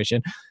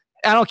situation.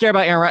 I don't care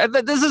about Aaron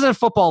Rodgers. This isn't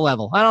football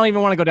level. I don't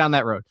even want to go down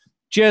that road.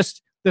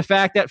 Just the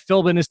fact that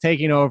Philbin is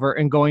taking over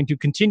and going to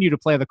continue to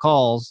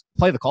call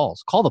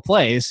the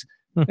plays.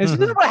 This is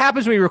what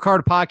happens when you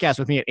record a podcast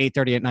with me at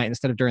 8:30 at night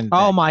instead of during the day.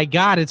 Oh my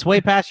God, it's way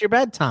past your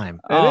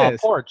bedtime. It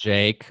is. Poor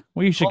Jake.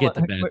 We should get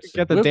to bed.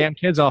 Get the damn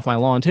kids off my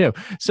lawn too.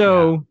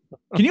 So,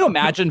 can you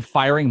imagine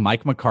firing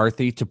Mike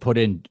McCarthy to put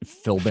in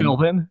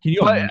Philbin? Can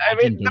you I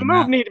mean, the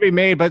move need to be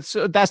made, but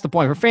that's the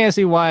point. For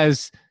fantasy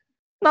wise,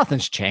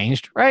 nothing's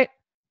changed, right?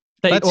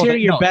 Let's hear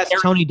your best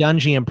Tony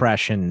Dungy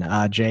impression,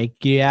 Jake.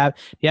 Do you have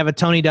a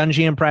Tony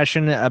Dungy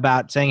impression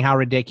about saying how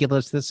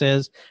ridiculous this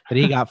is that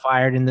he got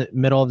fired in the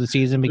middle of the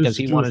season because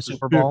he won a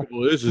Super Bowl?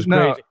 This is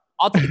crazy.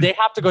 They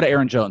have to go to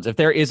Aaron Jones. If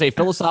there is a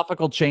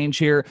philosophical change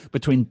here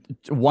between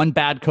one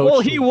bad coach. Well,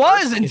 he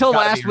was until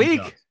last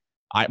week.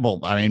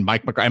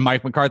 Mike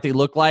McCarthy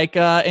looked like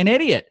an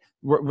idiot.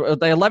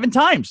 11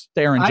 times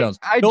to Aaron Jones.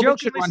 I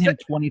should run him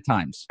 20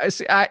 times. I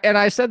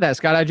said that,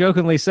 Scott. I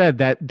jokingly said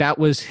that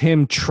was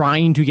him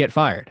trying to get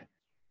fired.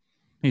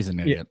 He's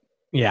an idiot.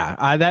 Yeah,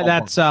 I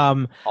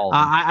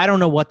don't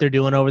know what they're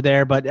doing over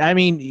there, but I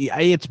mean,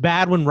 it's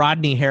bad when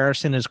Rodney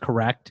Harrison is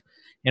correct,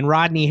 and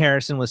Rodney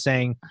Harrison was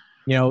saying,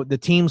 the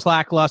team's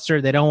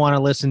lackluster. They don't want to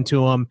listen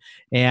to him,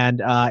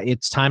 and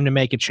it's time to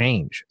make a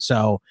change.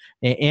 So,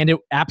 and it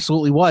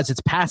absolutely was. It's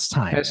past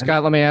time. Hey,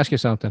 Scott, let me ask you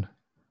something.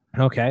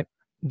 Okay.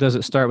 Does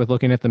it start with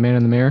looking at the man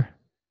in the mirror?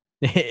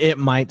 It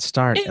might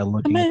start at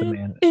looking at the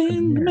man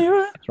in the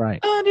mirror. That's right.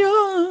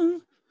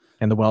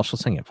 And the Welsh will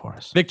sing it for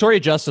us. Victoria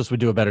Justice would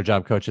do a better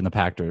job coaching the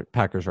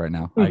Packers right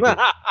now.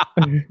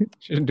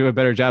 She should do a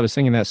better job of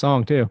singing that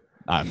song, too.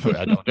 I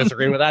don't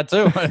disagree with that,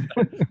 too.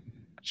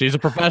 She's a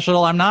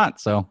professional. I'm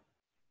not, so.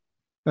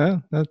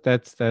 Well,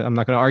 that's I'm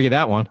not going to argue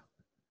that one.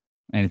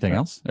 Anything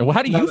else? Well,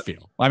 how do you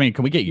feel? I mean,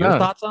 can we get your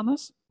thoughts on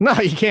this? No,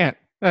 you can't.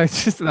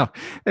 It's just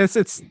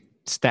It's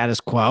status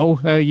quo.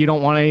 You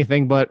don't want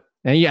anything but,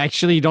 and you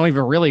don't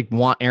even really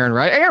want Aaron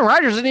Rodgers. Aaron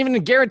Rodgers isn't even a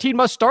guaranteed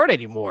must start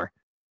anymore.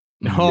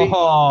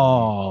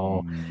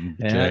 Oh,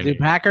 do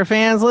Packer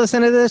fans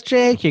listen to this,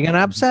 Jake? You're going to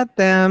upset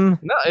them.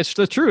 No, it's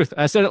the truth.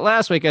 I said it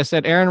last week. I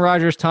said Aaron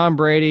Rodgers, Tom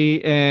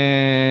Brady,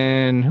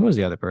 and who was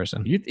the other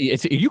person? Are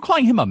you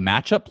calling him a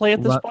matchup play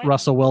at this point?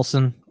 Russell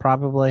Wilson,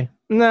 probably.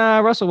 Nah,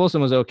 Russell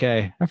Wilson was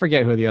okay. I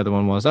forget who the other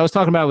one was. I was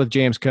talking about it with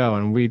James Coe,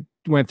 and we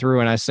went through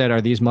and I said, are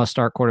these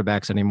must-start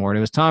quarterbacks anymore? And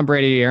it was Tom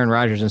Brady, Aaron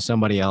Rodgers, and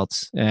somebody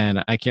else.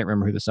 And I can't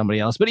remember who the somebody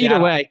else. But either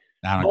way,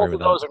 both of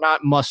those are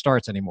not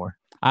must-starts anymore.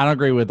 I don't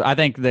agree with. I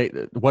think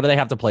what do they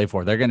have to play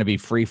for? They're going to be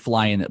free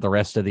flying the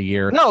rest of the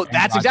year. No,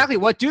 that's exactly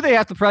what do they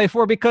have to play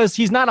for, because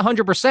he's not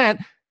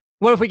 100%.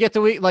 What if we get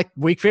to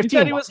week 15? He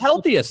said he was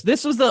healthiest.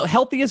 This was the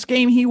healthiest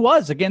game he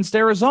was against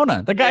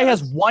Arizona. The guy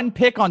has one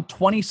pick on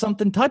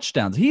 20-something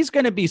touchdowns. He's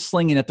going to be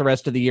slinging it the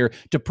rest of the year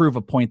to prove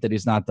a point that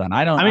he's not done.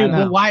 I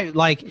mean, why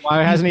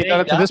hasn't he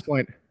done it to this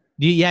point?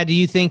 Do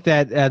you think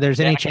that there's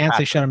any chance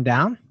they shut him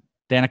down?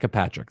 Danica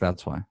Patrick.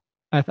 That's why.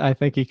 I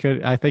think he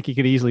could. I think he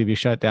could easily be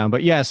shut down.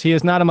 But yes, he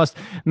is not a must.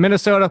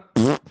 Minnesota,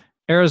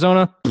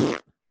 Arizona.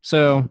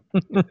 So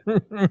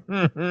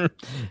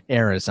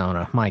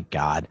Arizona, my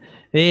God,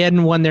 they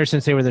hadn't won there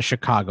since they were the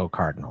Chicago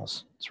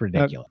Cardinals. It's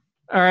ridiculous.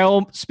 All right.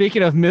 Well,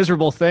 speaking of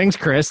miserable things,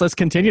 Chris, let's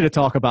continue to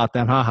talk about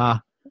them. Haha.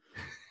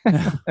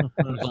 There's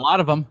a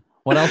lot of them.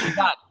 What else you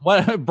got?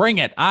 What? Bring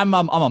it. I'm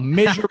a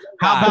miserable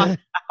guy. How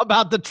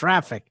about the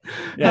traffic?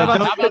 Yeah. How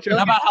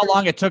about how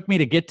long it took me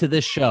to get to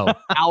this show?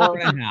 Hour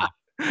and a half.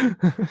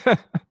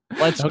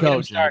 Let's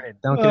go. Started.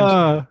 Don't get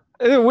started.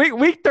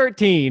 Week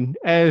 13,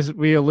 as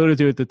we alluded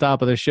to at the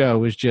top of the show,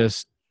 was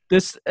just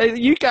this.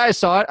 You guys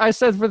saw it. I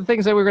said for the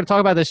things that we were going to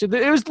talk about this, it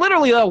was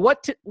literally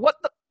what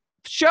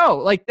show.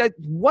 Like,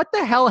 what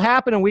the hell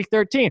happened in week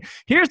 13?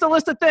 Here's the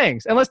list of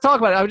things, and let's talk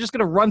about it. I'm just going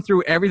to run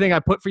through everything I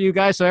put for you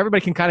guys so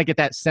everybody can kind of get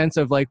that sense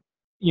of, like,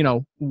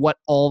 what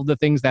all the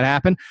things that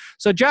happened.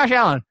 So Josh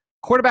Allen,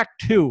 quarterback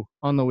 2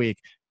 on the week.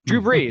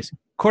 Drew Brees,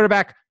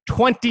 quarterback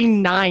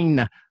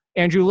 29.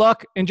 Andrew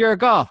Luck and Jared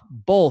Goff,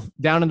 both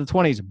down in the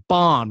 20s,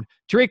 bombed.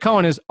 Tariq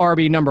Cohen is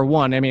RB number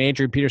 1. I mean,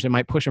 Adrian Peterson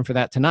might push him for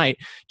that tonight.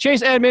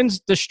 Chase Edmonds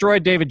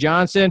destroyed David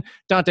Johnson.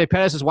 Dante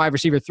Pettis is wide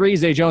receiver 3.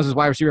 Zay Jones is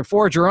wide receiver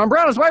 4. Jerome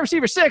Brown is wide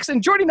receiver 6.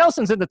 And Jordy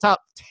Nelson's in the top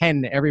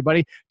 10,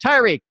 everybody.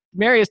 Tyreek,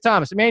 Marius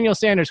Thomas, Emmanuel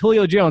Sanders,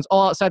 Julio Jones,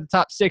 all outside the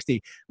top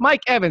 60.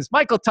 Mike Evans,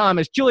 Michael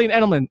Thomas, Julian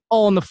Edelman,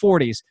 all in the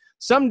 40s.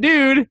 Some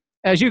dude,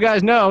 as you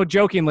guys know,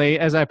 jokingly,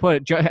 as I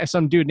put it,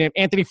 some dude named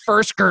Anthony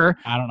Fersker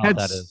I don't know had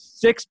what that is.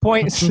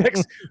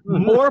 6.6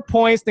 more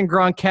points than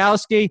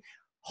Gronkowski.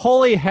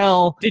 Holy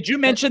hell. Did you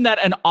mention that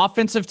an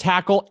offensive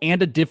tackle and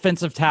a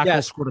defensive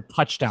tackle scored a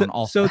touchdown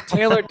also? So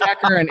Taylor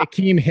Decker and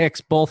Akeem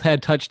Hicks both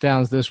had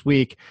touchdowns this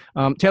week.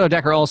 Taylor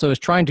Decker also is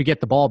trying to get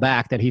the ball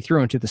back that he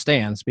threw into the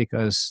stands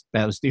because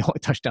that was the only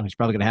touchdown he's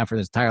probably going to have for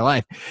his entire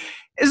life.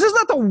 Is this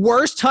not the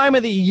worst time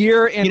of the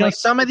year? And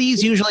some of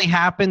these usually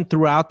happen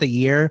throughout the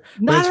year.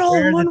 Not all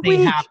in one week.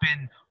 They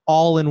happen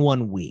all in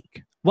 1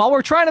 week. While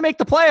we're trying to make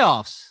the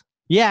playoffs.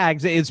 Yeah,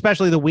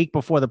 especially the week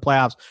before the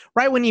playoffs,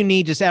 right when you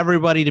need just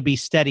everybody to be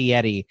steady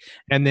Eddie,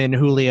 and then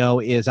Julio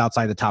is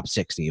outside the top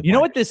 60. You know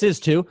what this is,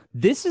 too?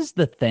 This is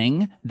the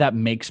thing that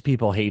makes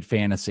people hate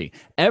fantasy.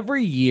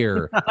 Every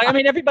year,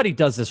 everybody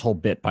does this whole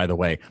bit, by the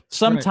way,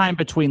 sometime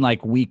between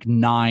like week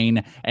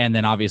 9 and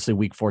then obviously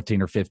week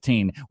 14 or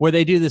 15, where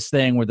they do this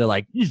thing where they're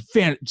like,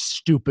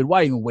 stupid,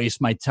 why even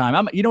waste my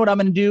time? You know what I'm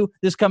going to do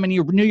this coming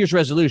year, New Year's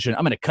resolution?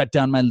 I'm going to cut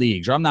down my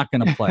leagues, or I'm not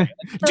going to play.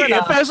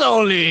 DFS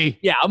only.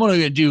 Yeah, I'm going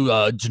to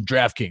do some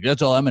DraftKings.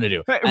 That's all I'm going to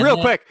do. Hey,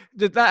 real quick,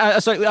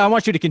 sorry, I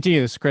want you to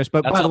continue this, Chris,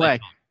 but by the way,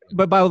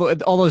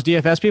 all those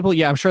DFS people,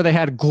 yeah, I'm sure they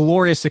had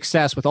glorious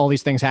success with all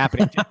these things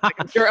happening.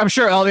 I'm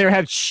sure all they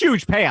had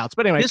huge payouts.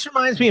 But anyway, this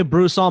reminds me of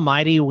Bruce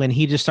Almighty when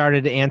he just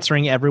started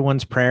answering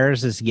everyone's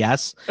prayers as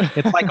yes.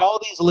 It's like all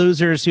these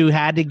losers who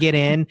had to get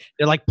in.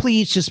 They're like,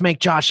 please just make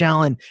Josh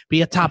Allen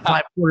be a top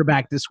 5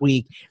 quarterback this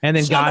week, and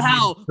then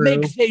somehow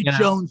make Zay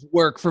Jones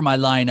work for my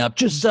lineup.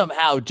 Just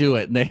somehow do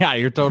it. And yeah,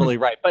 you're totally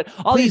right. But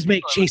please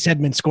make Chase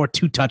Edmonds score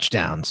 2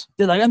 touchdowns.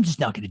 They're like, I'm just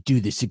not going to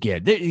do this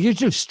again. There's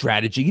no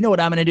strategy. You know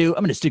what I'm going to do?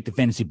 I'm going to stick to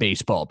fantasy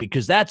baseball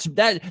because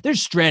there's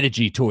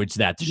strategy towards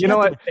that. There's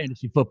what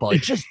fantasy football.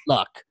 It's just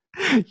luck.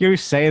 You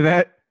say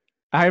that.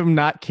 I'm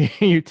not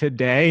kidding you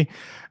today.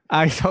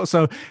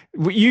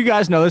 You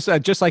guys know this,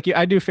 just like you,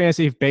 I do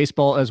fantasy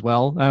baseball as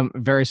well. I'm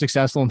very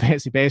successful in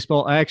fantasy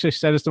baseball. I actually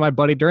said this to my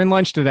buddy during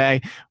lunch today,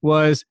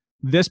 was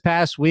this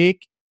past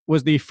week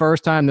was the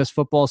first time this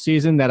football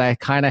season that I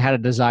kind of had a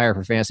desire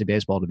for fantasy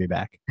baseball to be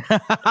back.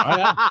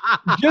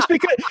 Just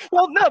because,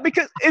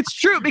 because it's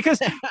true, because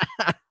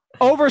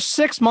over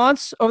 6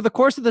 months, over the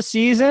course of the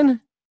season,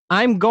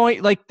 I'm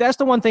going, like, that's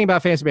the one thing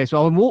about fantasy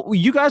baseball. And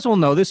you guys will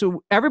know this.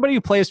 Everybody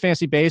who plays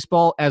fantasy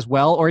baseball as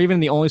well, or even in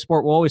the only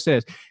sport, will always say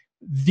this.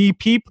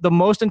 The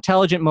most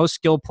intelligent, most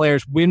skilled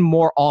players win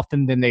more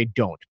often than they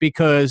don't,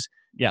 because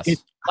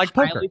it's like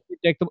highly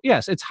predictable.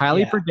 Yes, it's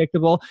highly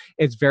predictable.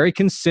 It's very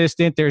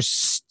consistent. There's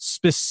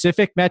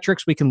specific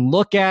metrics we can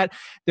look at.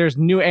 There's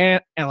new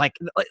and like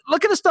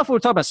look at the stuff we're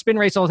talking about, spin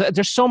rates. All that.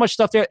 There's so much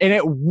stuff there, and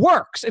it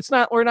works.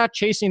 We're not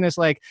chasing this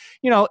like,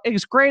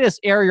 as great as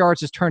air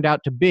yards has turned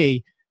out to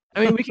be.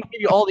 I mean, we can give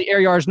you all the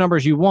air yards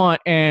numbers you want,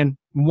 and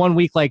 1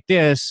 week like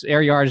this,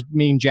 air yards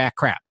mean jack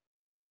crap.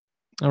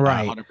 All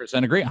right.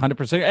 100% agree.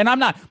 100%. And I'm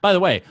not, by the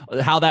way,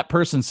 how that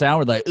person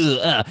sounded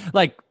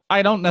like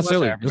I don't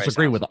necessarily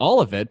disagree with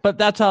all of it, but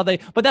that's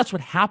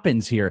what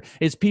happens here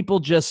is people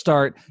just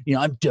start,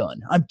 I'm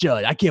done.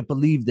 I can't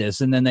believe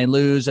this. And then they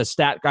lose a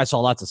stat. I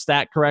saw lots of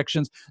stat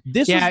corrections.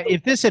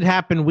 If this had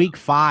happened week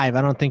 5,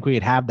 I don't think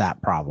we'd have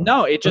that problem.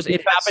 No, it happened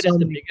at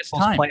the biggest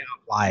time. Playoff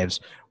lives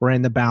were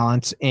in the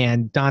balance,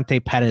 and Dante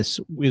Pettis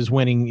is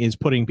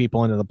putting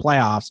people into the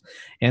playoffs.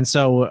 And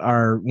so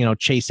are,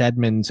 Chase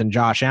Edmonds and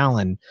Josh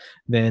Allen.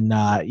 Then,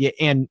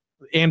 and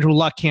Andrew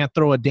Luck can't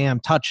throw a damn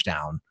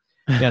touchdown.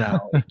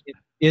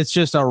 It's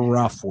just a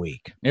rough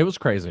week. It was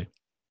crazy.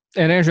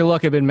 And Andrew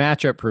Luck had been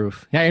matchup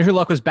proof. Yeah, Andrew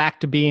Luck was back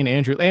to being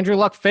Andrew. Andrew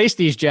Luck faced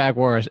these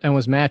Jaguars and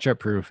was matchup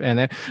proof. And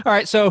then, all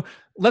right, so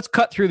let's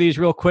cut through these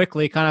real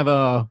quickly, kind of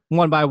a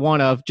one by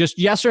one of just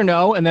yes or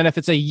no. And then if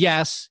it's a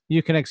yes,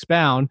 you can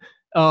expound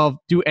of,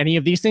 do any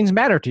of these things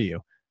matter to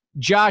you?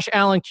 Josh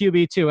Allen,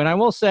 QB2. And I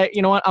will say,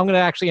 you know what? I'm going to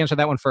actually answer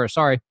that one first.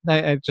 Sorry.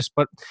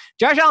 But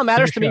Josh Allen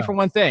matters to me for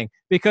one thing,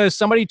 because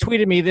somebody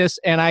tweeted me this,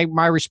 and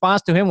my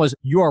response to him was,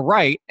 you're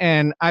right.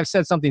 And I've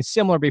said something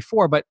similar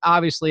before, but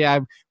obviously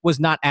I was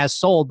not as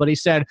sold. But he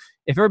said,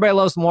 if everybody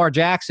loves Lamar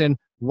Jackson,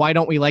 why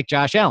don't we like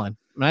Josh Allen?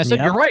 And I said,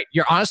 Yep. you're right.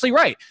 You're honestly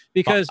right.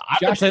 Because I've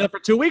been saying that for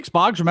 2 weeks,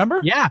 Boggs,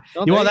 remember? Yeah.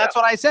 Oh, there Well, you that's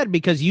what I said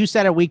because you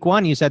said it week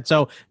 1. You said,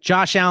 so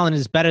Josh Allen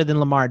is better than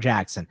Lamar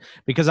Jackson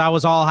because I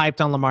was all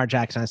hyped on Lamar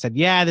Jackson. I said,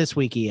 yeah, this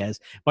week he is.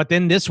 But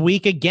then this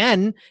week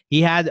again,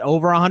 he had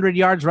over 100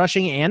 yards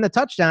rushing and a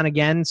touchdown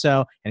again.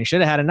 So, and he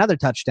should have had another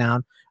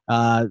touchdown.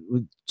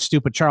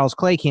 Stupid Charles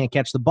Clay can't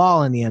catch the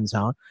ball in the end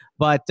zone.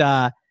 But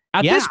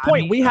At this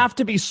point, we have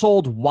to be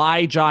sold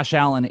why Josh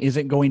Allen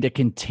isn't going to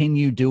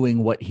continue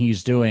doing what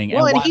he's doing.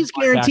 Well, and why he's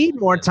Lamar guaranteed Jackson-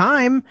 more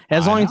time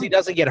as I long as know. he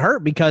doesn't get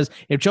hurt. Because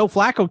if Joe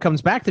Flacco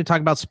comes back, they're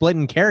talking about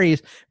splitting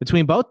carries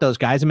between both those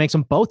guys and makes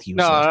them both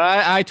useless. No,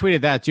 I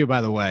tweeted that too,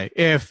 by the way.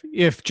 If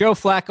Joe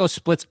Flacco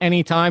splits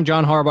any time,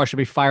 John Harbaugh should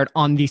be fired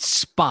on the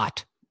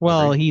spot.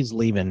 Well, he's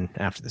leaving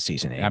after the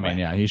season anyway. I mean,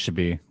 yeah, he should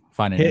be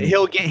finding.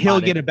 He'll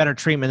get a better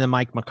treatment than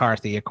Mike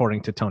McCarthy,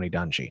 according to Tony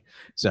Dungy.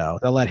 So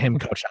they'll let him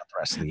coach out the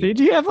rest of the year. Did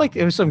you have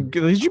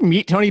did you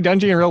meet Tony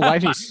Dungy in real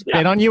life? He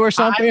spit on you or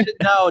something?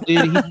 No,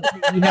 dude,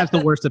 he has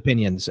the worst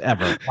opinions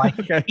ever. Like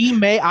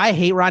I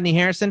hate Rodney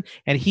Harrison,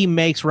 and he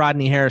makes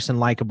Rodney Harrison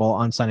likable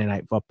on Sunday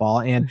Night Football.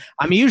 And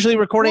I'm usually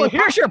recording. Well,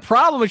 here's your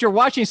problem: is you're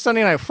watching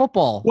Sunday Night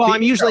Football. Well,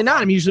 I'm usually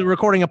not. I'm usually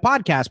recording a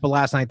podcast. But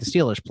last night the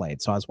Steelers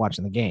played, so I was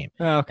watching the game.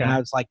 Oh, okay. And I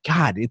was like,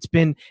 God,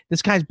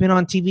 this guy's been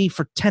on TV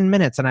for 10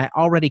 minutes, and I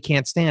already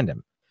can't stand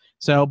him.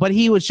 So, but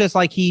he was just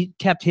like, he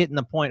kept hitting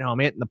the point home.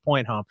 You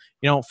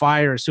don't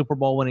fire a Super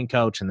Bowl winning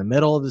coach in the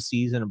middle of the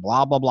season and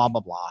blah, blah, blah,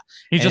 blah, blah.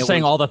 He's And just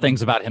saying all the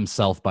things about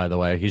himself, by the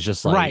way. He's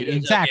just like, right,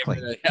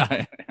 exactly.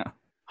 Yeah.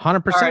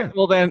 100%. All right,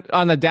 well, then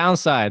on the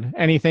downside,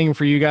 anything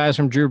for you guys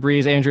from Drew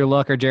Brees, Andrew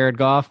Luck, or Jared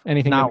Goff?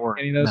 Anything? Not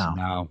any of those?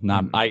 No,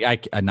 not I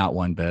not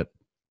one bit.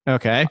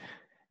 Okay.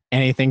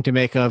 Anything to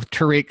make of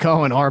Tariq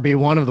Cohen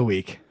RB1 of the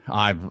week?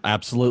 I've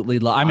absolutely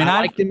I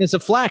liked him as a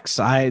flex.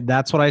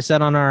 That's what I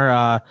said on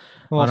our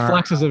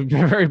flex is a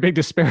very big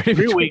disparity.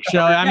 3 week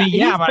show. I mean,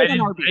 Yeah, but I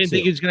didn't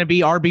think he was going to be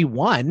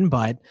RB1,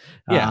 but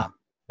Yeah.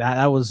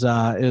 that was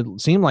it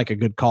seemed like a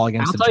good call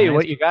against I'll the tell Giants. you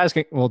what you guys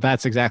can. Well,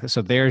 that's exactly.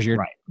 So there's your.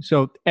 Right.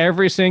 So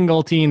every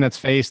single team that's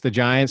faced the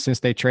Giants since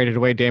they traded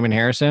away Damon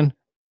Harrison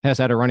has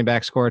had a running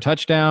back score a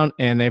touchdown,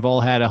 and they've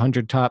all had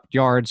 100 top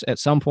yards at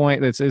some point.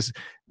 This is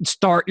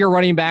start your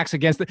running backs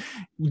against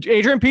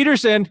Adrian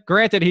Peterson.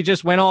 Granted, he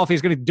just went off.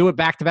 He's going to do it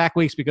back-to-back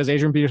weeks because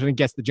Adrian Peterson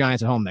gets the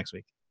Giants at home next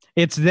week.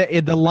 It's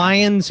the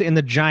Lions and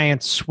the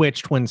Giants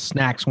switched when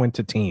Snacks went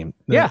to team.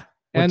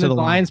 And the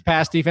Lions'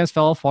 pass defense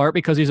fell apart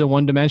because he's a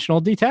one-dimensional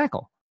D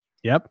tackle.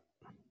 Yep.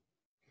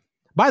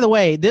 By the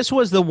way, this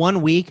was the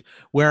 1 week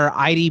where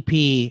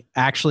IDP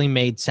actually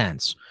made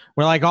sense.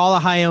 Where like all the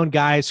high-owned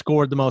guys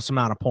scored the most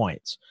amount of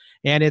points.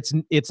 And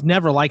it's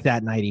never like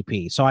that in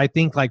IDP. So I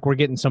think like we're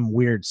getting some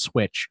weird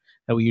switch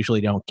that we usually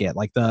don't get.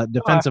 Like the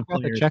defensive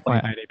players. Check my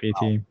IDP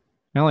team.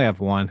 I only have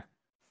one.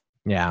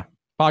 Yeah.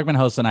 Bogman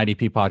hosts an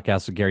IDP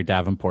podcast with Gary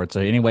Davenport.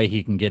 So any way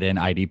he can get in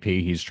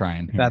IDP, he's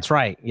trying. That's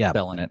right. Yeah.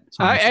 Selling it.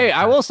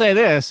 I will say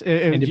this. If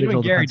you Individual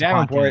and Gary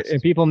defensive Davenport, podcasts.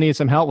 if people need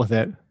some help with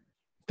it,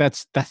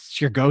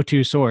 that's your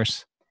go-to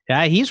source.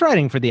 Yeah, he's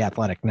writing for The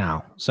Athletic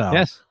now. So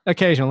Yes.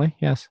 Occasionally.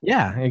 Yes.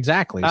 yeah,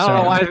 exactly. I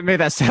don't know why I made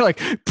that sound like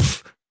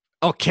pff,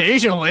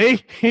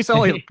 occasionally. He's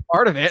only a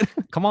part of it.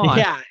 Come on.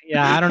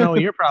 Yeah. I don't know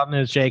what your problem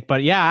is, Jake,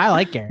 but yeah, I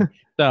like Gary.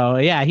 So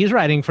yeah, he's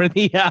writing for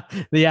the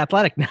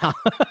Athletic now.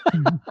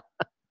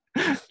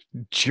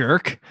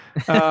 Jerk.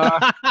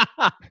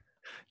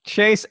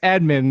 Chase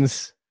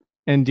Edmonds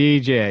and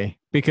DJ,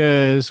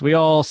 because we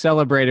all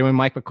celebrated when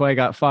Mike McCoy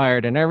got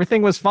fired and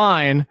everything was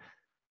fine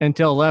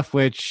until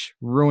Leftwich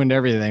ruined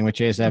everything with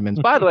Chase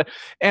Edmonds. By the way,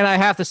 and I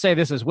have to say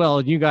this as well,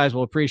 and you guys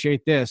will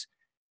appreciate this.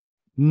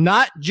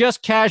 Not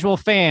just casual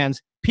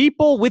fans,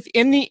 people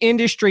within the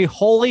industry,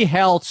 holy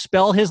hell,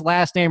 spell his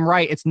last name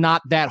right. It's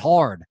not that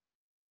hard.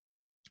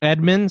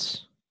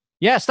 Edmonds?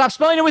 Yeah, stop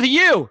spelling it with a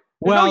U.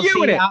 There's no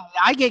U in it.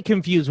 I get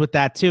confused with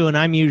that too, and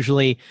I'm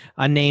usually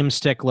a name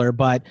stickler.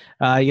 But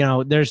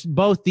there's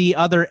both the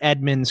other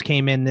Edmonds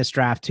came in this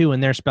draft too,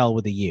 and they're spelled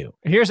with a U.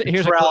 Here's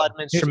Terrell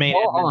Edmonds, Tremaine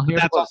Edmonds.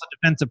 here's That's also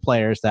defensive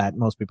players that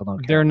most people don't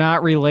care. They're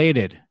not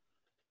related.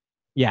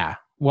 Yeah.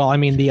 Well, I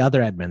mean, the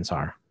other Edmonds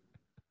are.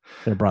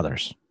 They're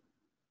brothers.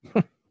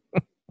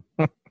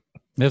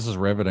 This is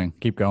riveting.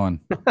 Keep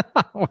going.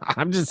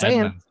 I'm just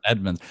saying.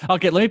 Edmonds.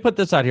 Okay, let me put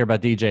this out here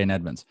about DJ and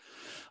Edmonds.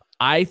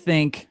 I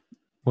think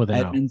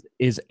Edmonds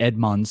is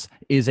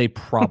a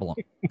problem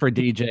for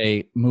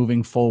DJ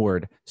moving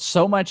forward.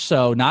 So much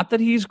so, not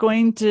that he's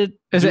going to.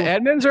 Is it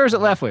Edmonds or is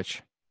it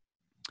Leftwich?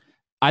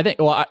 I think.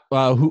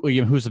 Well,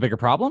 who's the bigger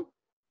problem?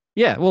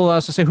 Yeah. Well, I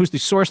was to say, who's the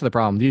source of the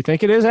problem? Do you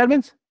think it is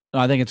Edmonds? No,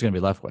 I think it's going to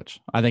be Leftwich.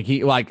 I think he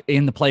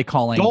in the play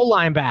calling goal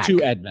line back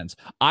to Edmonds.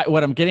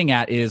 What I'm getting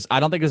at is I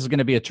don't think this is going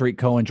to be a Tariq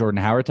Cohen,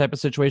 Jordan Howard type of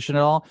situation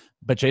at all.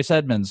 But Chase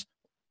Edmonds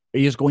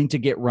is going to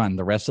get run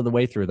the rest of the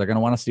way through. They're going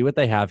to want to see what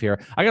they have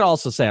here. I got to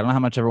also say, I don't know how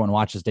much everyone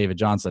watches David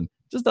Johnson.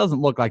 It just doesn't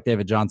look like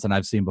David Johnson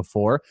I've seen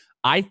before.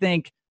 I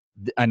think,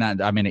 and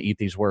I'm going to eat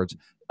these words,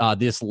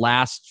 this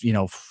last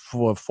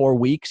 4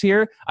 weeks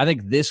here, I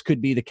think this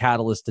could be the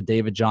catalyst to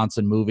David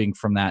Johnson moving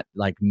from that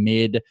like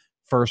mid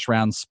first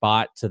round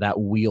spot to that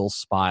wheel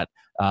spot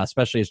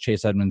especially as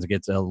Chase Edmonds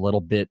gets a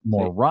little bit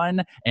more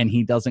run, and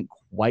DJ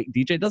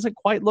doesn't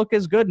quite look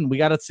as good. And we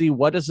got to see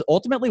what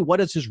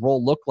does his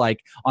role look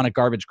like on a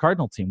garbage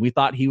Cardinal team. We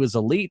thought he was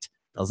elite.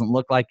 Doesn't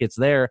look like it's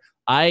there.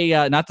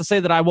 Not to say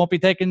that I won't be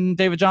taking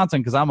David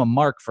Johnson because I'm a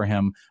mark for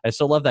him. I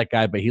still love that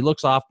guy, but he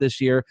looks off this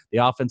year. The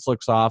offense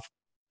looks off,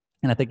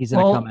 and I think he's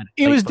going to come in.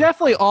 It was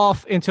definitely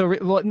off until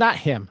not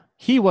him.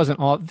 He wasn't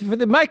off.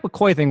 The Mike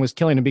McCoy thing was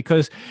killing him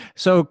because,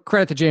 so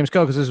credit to James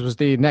Coe because this was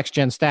the next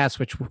gen stats,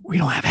 which we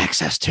don't have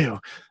access to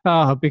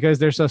because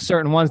there's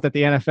certain ones that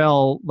the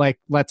NFL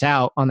lets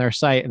out on their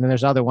site, and then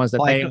there's other ones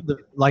that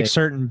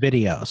certain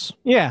videos.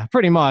 Yeah,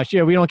 pretty much.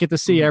 We don't get to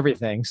see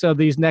everything. So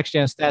these next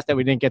gen stats that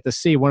we didn't get to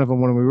see, one of them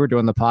when we were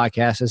doing the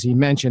podcast, is he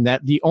mentioned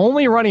that the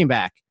only running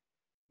back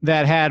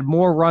that had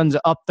more runs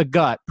up the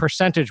gut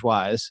percentage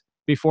wise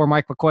before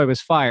Mike McCoy was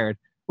fired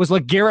was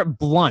LeGarrette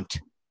Blount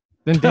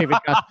than David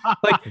Johnson.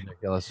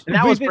 Ridiculous. And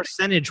that was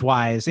percentage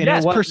wise.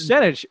 Yes,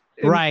 percentage.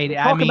 Right.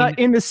 Talk about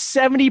in the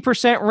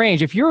 70%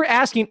 range. If you're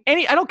asking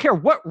I don't care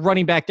what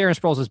running back, Darren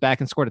Sproles is back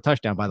and scored a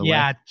touchdown, by the way.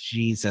 Yeah,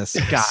 Jesus.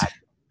 God.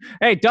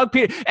 Hey,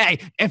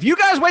 if you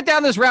guys went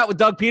down this route with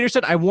Doug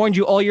Peterson, I warned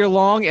you all year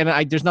long,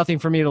 and there's nothing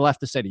for me left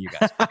to say to you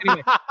guys.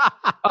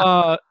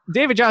 Anyway,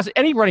 David Johnson,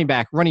 any running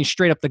back running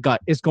straight up the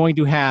gut is going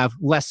to have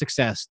less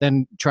success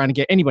than trying to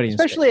get anybody in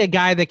especially a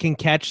guy that can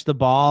catch the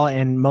ball,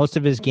 and most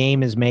of his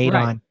game is made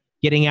on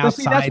getting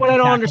outside. See, that's what I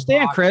don't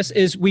understand, Chris,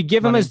 is we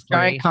give him his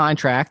giant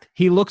contract.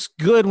 He looks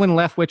good when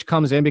Leftwich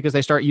comes in because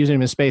they start using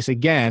him in space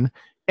again.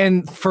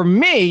 And for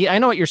me, I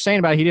know what you're saying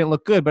about he didn't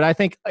look good, but I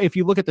think if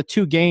you look at the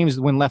 2 games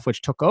when Leftwich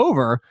took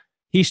over,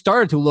 he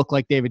started to look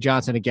like David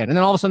Johnson again. And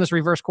then all of a sudden this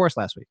reverse course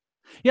last week.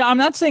 Yeah, I'm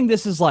not saying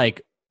this is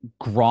like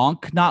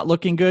Gronk not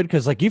looking good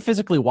because you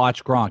physically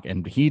watch Gronk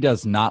and he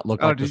does not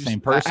look like the same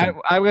person.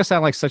 I'm going to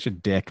sound like such a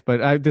dick,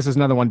 but this is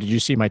another one. Did you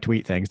see my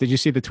tweet things? Did you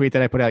see the tweet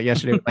that I put out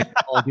yesterday? With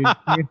Call of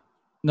Duty?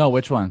 No,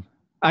 which one?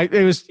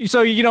 It was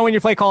so when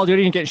you play Call of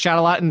Duty and get shot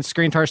a lot and the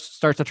screen starts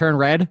to turn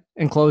red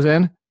and close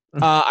in.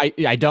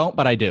 I don't,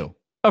 but I do.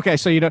 Okay,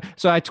 so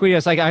so I tweeted,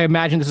 it's I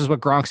imagine this is what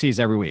Gronk sees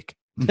every week.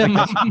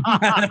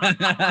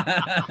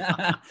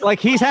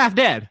 He's half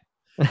dead.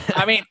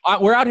 I mean,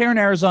 we're out here in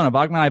Arizona.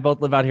 Bogman and I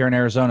both live out here in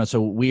Arizona,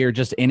 so we are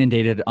just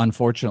inundated,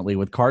 unfortunately,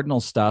 with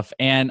Cardinals stuff.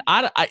 And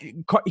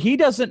he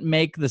doesn't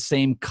make the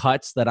same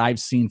cuts that I've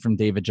seen from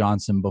David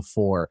Johnson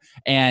before.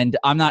 And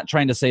I'm not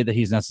trying to say that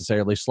he's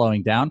necessarily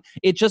slowing down.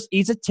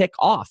 He's a tick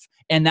off.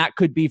 And that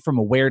could be from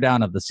a wear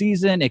down of the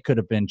season. It could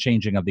have been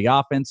changing of the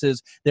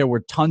offenses. There were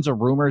tons of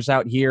rumors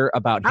out here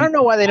about. I don't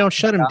know why they don't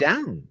shut him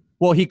down.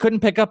 Well, he couldn't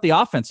pick up the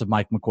offense of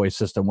Mike McCoy's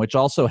system, which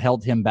also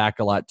held him back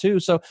a lot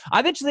too. So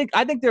I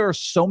think there are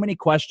so many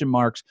question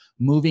marks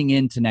moving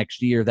into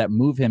next year that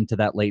move him to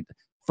that late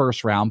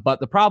first round. But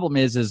the problem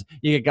is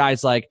you get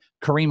guys like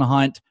Kareem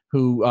Hunt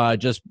who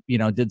just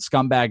did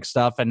scumbag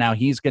stuff, and now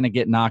he's going to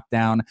get knocked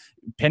down.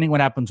 Depending what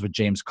happens with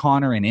James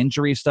Conner and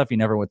injury stuff, you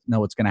never know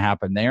what's going to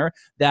happen there.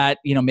 That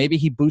maybe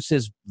he boosts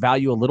his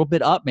value a little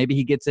bit up. Maybe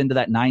he gets into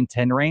that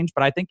 9-10 range.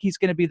 But I think he's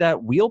going to be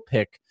that wheel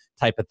pick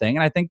type of thing.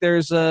 And I think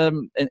there's,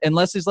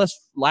 unless his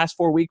last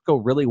 4 weeks go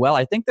really well,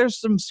 I think there's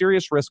some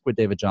serious risk with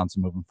David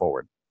Johnson moving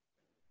forward.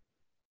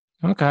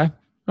 Okay.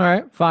 All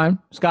right. Fine.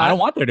 Scott. I don't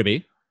want there to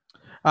be.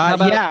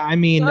 Yeah, I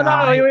mean. No,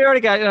 we already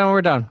got it.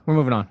 We're done. We're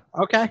moving on.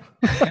 Okay.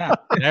 Yeah,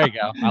 there you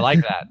go. I like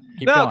that.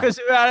 Keep no, going. because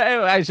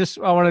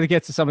I wanted to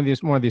get to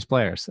more of these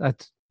players.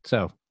 That's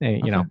so,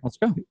 hey, let's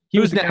go. He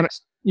was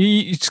next.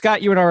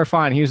 Scott, you and I were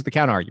fine. He was the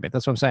counter argument.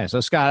 That's what I'm saying.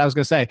 So, Scott, I was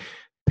going to say,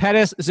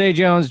 Pettis, Zay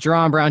Jones,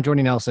 Jerron Brown,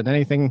 Jordy Nelson.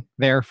 Anything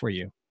there for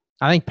you?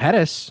 I think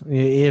Pettis,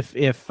 if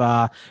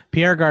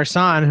Pierre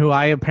Garçon, who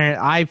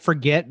I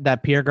forget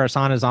that Pierre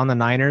Garçon is on the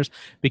Niners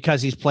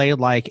because he's played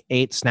like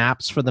 8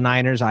 snaps for the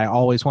Niners. I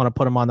always want to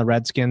put him on the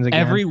Redskins again.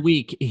 Every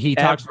week he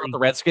talks about the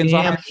Redskins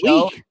on the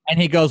show,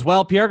 and he goes,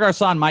 "Well, Pierre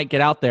Garçon might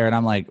get out there," and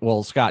I'm like,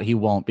 "Well, Scott, he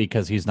won't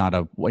because he's not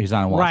a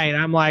right."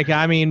 I'm like,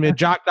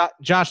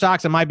 Josh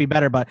Doxson might be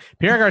better, but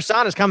Pierre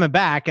Garçon is coming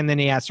back, and then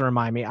he has to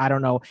remind me. I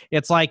don't know.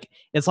 It's like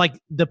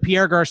the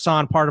Pierre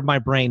Garçon part of my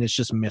brain is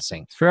just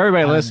missing. For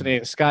everybody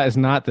listening, Scott is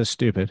not this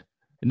stupid.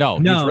 No,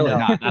 he's really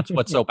not. That's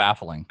what's so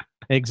baffling.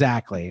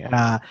 Exactly.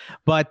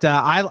 But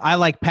I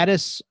like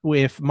Pettis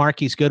with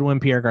Marquise Goodwin,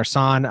 Pierre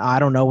Garçon. I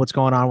don't know what's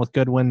going on with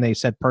Goodwin. They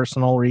said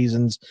personal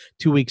reasons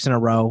 2 weeks in a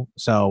row.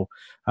 So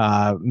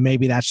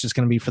maybe that's just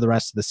going to be for the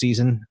rest of the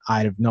season.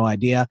 I have no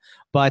idea.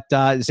 But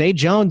Zay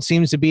Jones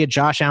seems to be a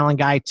Josh Allen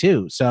guy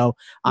too. So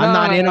I'm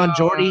not in on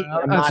Jordy.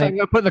 I'm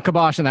putting the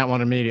kibosh on that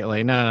one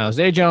immediately. No.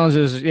 Zay Jones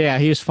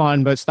he's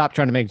fun, but stop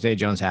trying to make Zay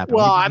Jones happen.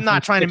 Well, I'm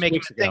not trying to make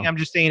him a thing. I'm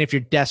just saying if you're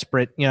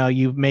desperate,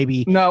 you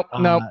maybe. No.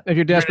 If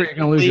you're desperate, you're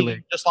going to lose your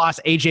league. Just lost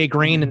AJ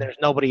Green and there's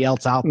nobody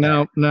else out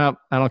there. No,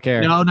 I don't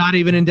care. No, not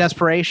even in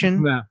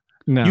desperation.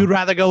 No. You'd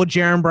rather go with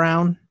Jaron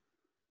Brown?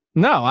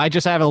 No, I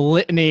just have a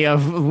litany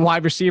of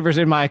wide receivers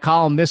in my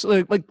column.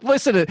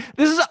 Listen,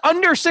 this is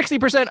under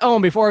 60%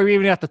 owned before we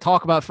even have to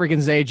talk about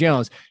freaking Zay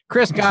Jones.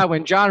 Chris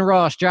Godwin, John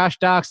Ross, Josh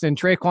Doxson,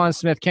 Traquan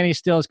Smith, Kenny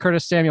Stills,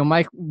 Curtis Samuel,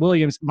 Mike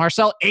Williams,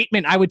 Marcel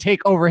Aitman, I would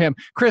take over him.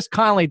 Chris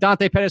Conley,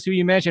 Dante Pettis, who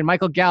you mentioned,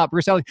 Michael Gallup,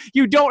 Bruce Elliott.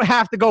 You don't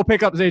have to go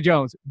pick up Zay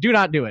Jones. Do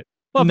not do it.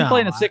 Well, if you're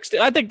playing at 60,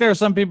 I think there are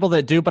some people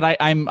that do, but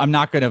I'm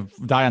not going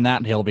to die on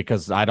that hill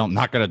because I'm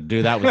not going to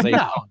do that with Zay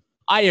Jones.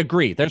 I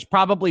agree. There's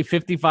probably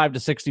 55 to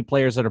 60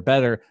 players that are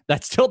better.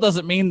 That still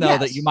doesn't mean, though,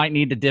 that you might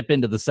need to dip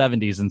into the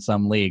 70s in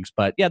some leagues.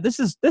 But yeah, this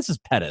is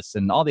Pettis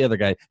and all the other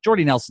guys.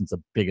 Jordy Nelson's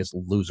the biggest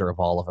loser of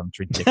all of them. It's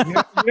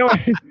ridiculous.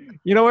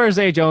 You know where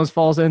Zay Jones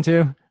falls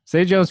into?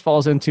 Zay Jones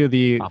falls into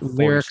the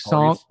lyric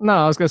song. No,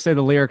 I was going to say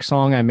the lyric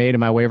song I made in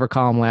my waiver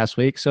column last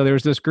week. So there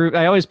was this group.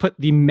 I always put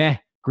the meh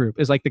group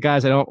is like the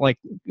guys I don't like.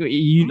 I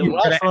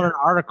wrote an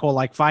article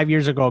like 5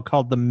 years ago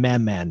called the Meh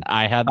Men.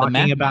 I had the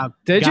talking about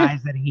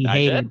guys that he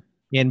hated.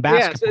 In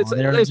basketball,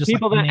 there's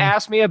people that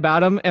ask me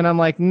about him, and I'm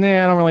like,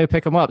 nah, I don't really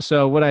pick him up.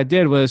 So what I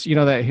did was,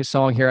 that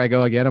song "Here I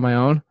Go Again" on my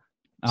own.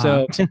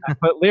 So I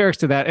put lyrics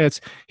to that.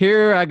 It's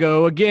 "Here I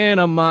go again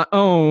on my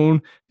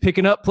own,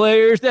 picking up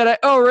players that I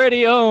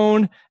already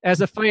own. As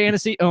a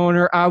fantasy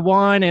owner, I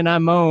whine and I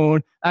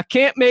moan. I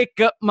can't make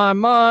up my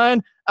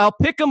mind. I'll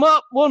pick them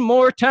up one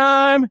more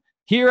time.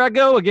 Here I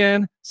go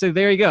again." So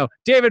there you go.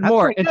 David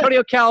Moore,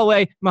 Antonio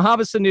Callaway,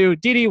 Mohamed Sanu,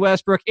 D.D.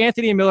 Westbrook,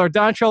 Anthony Miller,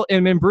 Dontrell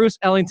Inman, Bruce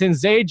Ellington,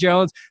 Zay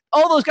Jones,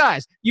 all those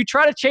guys. You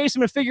try to chase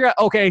them and figure out,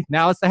 okay,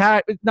 now it's the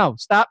hat. No,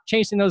 stop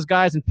chasing those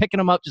guys and picking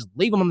them up. Just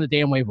leave them on the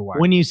damn waiver wire.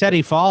 When you said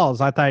he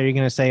falls, I thought you were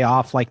going to say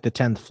off like the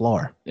 10th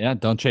floor. Yeah,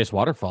 don't chase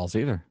waterfalls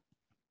either.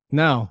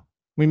 No,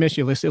 we miss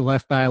you. Listed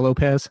left by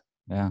Lopez.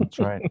 Yeah, that's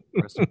right.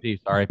 Rest in peace.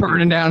 Sorry.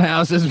 Burning down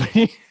houses.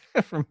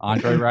 From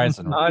Andre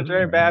Rison.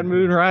 Andre Bad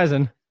Mood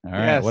Rison. All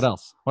right.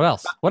 Yes. What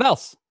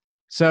else?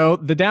 So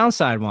the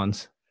downside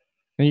ones,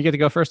 and you get to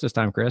go first this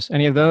time, Chris.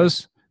 Any of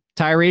those?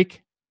 Tyreek,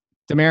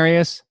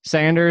 Demarius,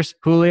 Sanders,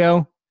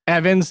 Julio,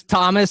 Evans,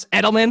 Thomas,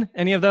 Edelman,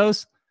 any of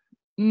those?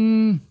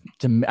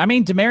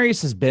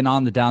 Demarius has been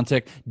on the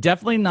downtick.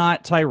 Definitely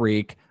not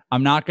Tyreek.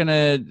 I'm not going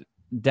to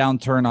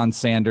downturn on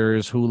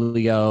Sanders,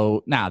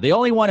 Julio. Now, the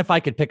only one, if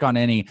I could pick on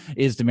any,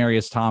 is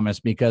Demarius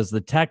Thomas, because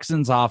the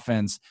Texans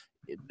offense,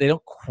 they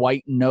don't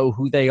quite know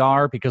who they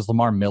are because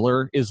Lamar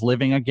Miller is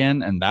living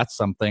again, and that's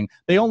something.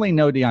 They only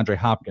know DeAndre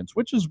Hopkins,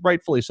 which is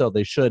rightfully so.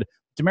 They should.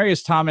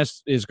 Demarius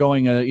Thomas is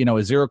going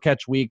a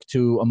zero-catch week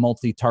to a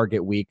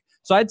multi-target week.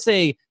 So I'd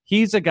say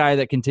he's a guy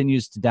that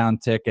continues to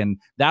downtick, and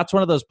that's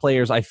one of those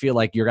players I feel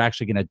like you're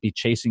actually going to be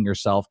chasing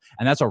yourself,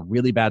 and that's a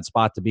really bad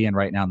spot to be in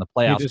right now in the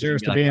playoffs. He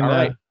deserves to be in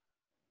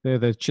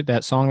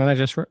that song that I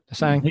just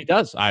sang. He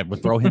does. I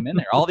would throw him in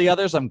there. All the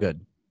others, I'm good.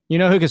 You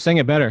know who could sing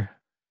it better?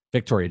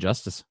 Victoria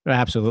Justice.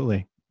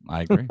 Absolutely.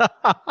 I agree.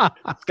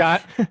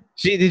 Scott?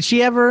 Did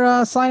she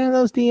ever slide in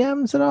those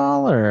DMs at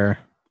all, or?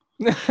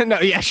 No,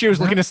 yeah, she was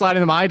looking to slide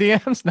into my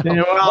DMs.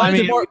 No.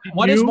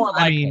 What is more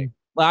likely?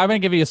 I'm going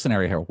to give you a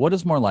scenario here. What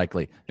is more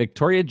likely?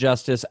 Victoria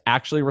Justice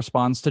actually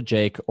responds to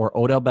Jake, or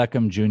Odell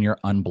Beckham Jr.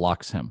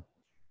 unblocks him?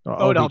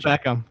 Odell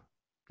Beckham.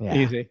 Yeah.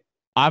 Easy.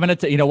 I'm going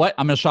to you know what?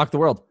 I'm going to shock the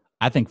world.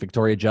 I think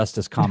Victoria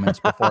Justice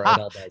comments before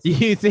Odell does.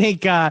 You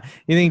think Jake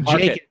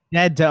is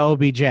dead to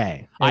OBJ?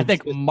 I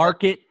think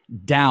mark it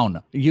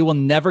down. You will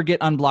never get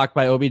unblocked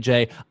by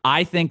OBJ.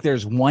 I think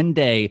there's one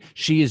day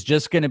she is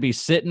just going to be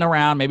sitting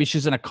around. Maybe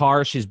she's in a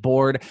car, she's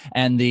bored,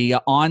 and the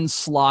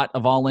onslaught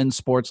of All In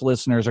Sports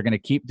listeners are going to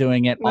keep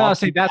doing it. No,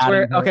 see, that's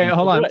where. Okay,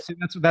 hold on. See,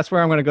 that's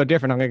where I'm going to go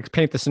different. I'm going to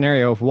paint the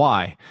scenario of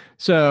why.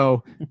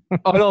 So,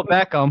 Odell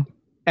Beckham.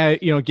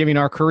 Giving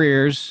our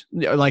careers,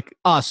 like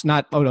us,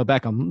 not Odell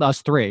Beckham,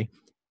 us three,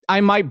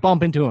 I might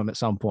bump into him at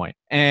some point.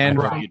 And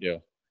you do.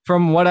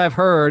 From what I've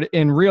heard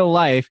in real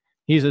life,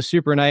 he's a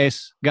super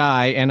nice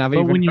guy. And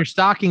when you're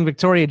stalking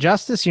Victoria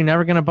Justice, you're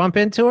never going to bump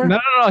into her? No.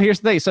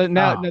 Here's the thing. So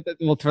now,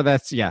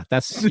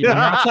 that's.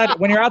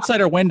 When you're outside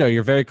her window,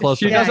 you're very close.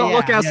 She doesn't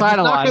look outside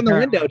a lot. Knock on the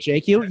window,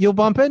 Jake. You'll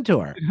bump into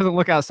her. She doesn't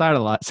look outside a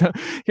lot. So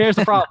here's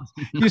the problem.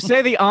 You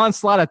say the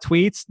onslaught of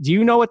tweets. Do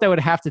you know what that would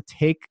have to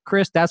take,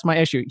 Chris? That's my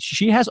issue.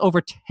 She has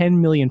over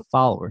 10 million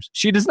followers.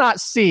 She does not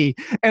see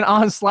an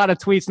onslaught of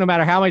tweets no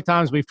matter how many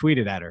times we've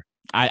tweeted at her.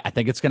 I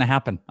think it's going to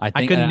happen. I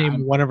couldn't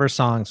name one of her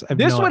songs.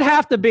 This would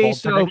have to be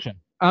so.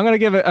 I'm going to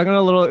give it. I'm going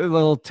to a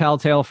little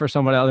telltale for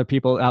some of the other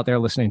people out there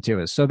listening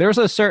to us. So there's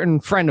a certain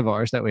friend of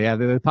ours that we have,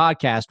 the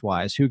podcast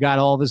wise, who got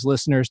all of his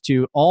listeners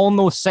to all on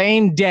the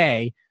same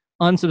day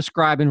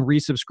unsubscribe and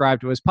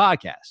resubscribe to his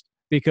podcast.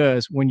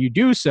 Because when you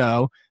do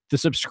so, the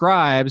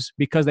subscribes,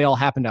 because they all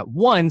happened at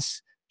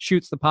once,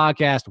 shoots the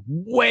podcast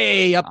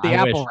way up the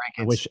Apple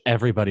rankings. I wish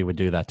everybody would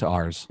do that to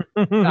ours.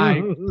 Please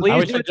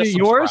do it to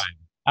yours.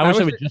 I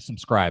wish I would just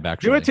subscribe,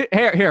 actually. Do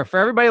it here for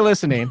everybody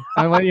listening.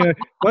 I'm letting you know,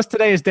 what's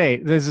today's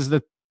date? This is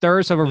the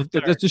 3rd. So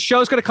the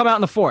show's going to come out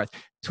on the 4th.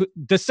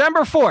 December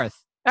 4th.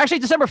 Actually,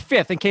 December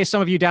 5th, in case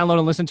some of you download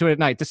and listen to it at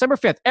night. December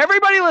 5th.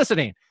 Everybody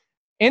listening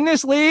in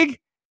this league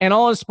and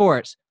All In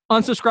Sports,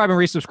 unsubscribe and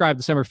resubscribe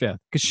December 5th.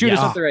 Because shoot us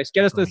up the race.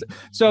 Get us this.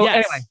 So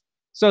anyway,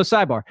 so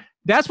sidebar.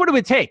 That's what it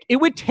would take. It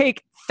would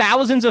take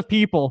thousands of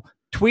people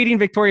tweeting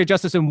Victoria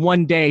Justice in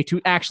one day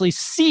to actually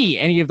see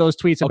any of those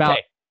tweets about.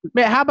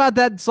 Man, how about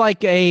that's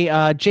like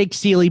a Jake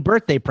Seeley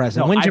birthday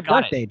present? No, When's your I've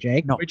got birthday, it.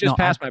 Jake? No, We just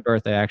passed my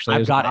birthday, actually.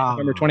 I've got it.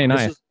 November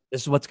 29th.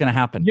 This is what's going to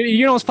happen.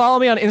 You don't follow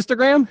me on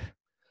Instagram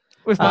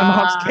with my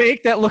mom's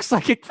cake that looks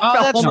like it fell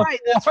that's on the right.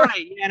 That's floor?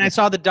 right. Yeah, and I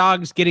saw the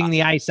dogs getting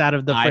the ice out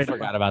of the I fridge.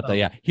 forgot about that.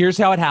 Yeah. Here's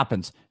how it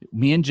happens.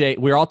 Me and Jake,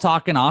 we're all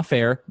talking off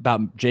air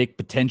about Jake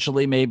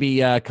potentially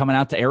maybe coming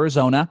out to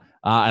Arizona.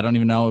 I don't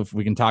even know if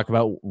we can talk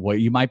about what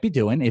you might be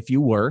doing. If you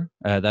were,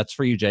 that's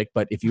for you, Jake.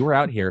 But if you were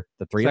out here,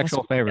 the three Sexual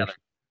of us favors.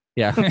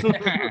 yeah.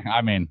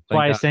 I mean,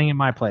 Why he's staying in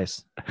my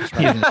place?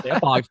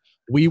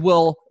 we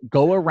will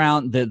go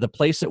around the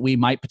place that we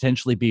might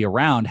potentially be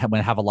around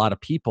have a lot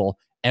of people.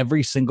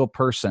 Every single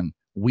person,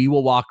 we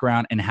will walk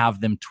around and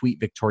have them tweet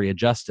Victoria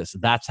Justice.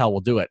 That's how we'll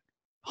do it.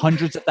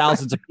 Hundreds of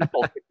thousands of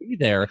people could be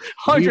there.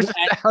 Hundreds of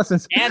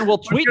thousands. And we'll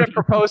tweet. You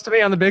propose to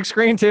me on the big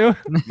screen too.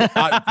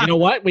 You know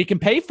what? We can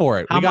pay for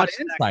it. How we got much it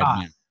does that inside,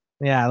 cost? man.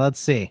 Yeah, let's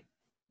see.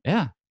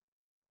 Yeah.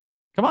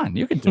 Come on,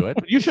 you can do it.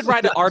 You should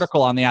write an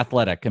article on The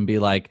Athletic and be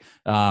like,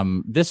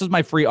 this is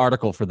my free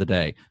article for the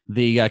day.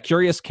 The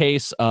curious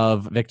case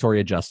of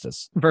Victoria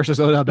Justice. Versus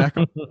Odell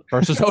Beckham.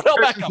 Versus Odell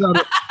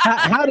Beckham.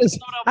 How does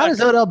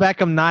Odell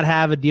Beckham not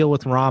have a deal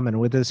with ramen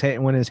with his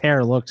when his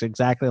hair looks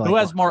exactly like Who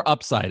has more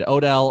upside,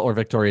 Odell or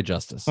Victoria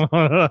Justice? You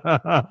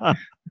know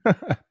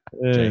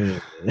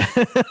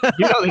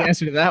the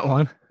answer to that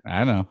one.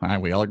 I know.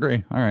 We all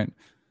agree. All right.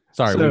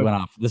 Sorry, we went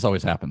off. This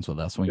always happens with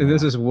us.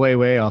 This is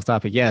way off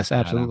topic. Yes,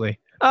 absolutely.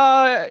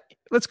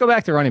 Let's go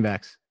back to running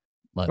backs.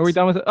 Are we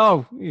done with it?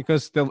 Oh,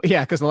 because the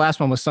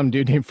last one was some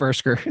dude named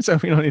Fursker, so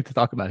we don't need to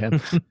talk about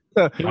him.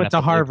 He went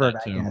to Harvard,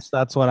 I guess.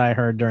 That's what I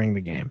heard during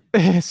the game.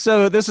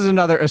 So this is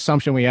another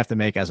assumption we have to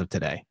make as of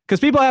today, because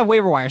people have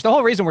waiver wires. The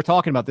whole reason we're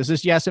talking about this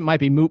is, yes, it might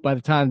be moot by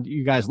the time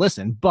you guys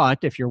listen, but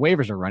if your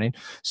waivers are running,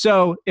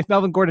 so if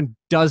Melvin Gordon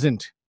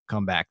doesn't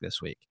come back this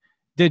week,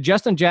 did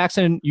Justin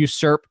Jackson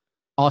usurp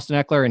Austin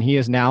Eckler, and he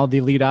is now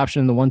the lead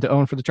option and the one to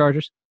own for the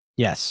Chargers?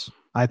 Yes,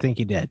 I think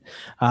he did.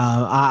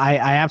 I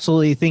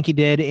absolutely think he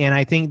did. And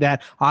I think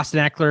that Austin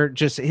Eckler,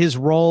 just his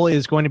role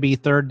is going to be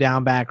third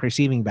down back,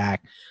 receiving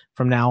back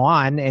from now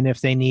on. And if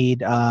they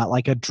need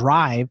like a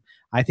drive,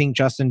 I think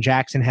Justin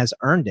Jackson has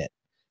earned it.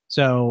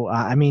 So,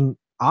 I mean,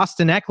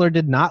 Austin Eckler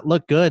did not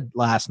look good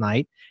last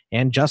night,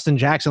 and Justin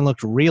Jackson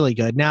looked really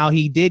good. Now,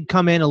 he did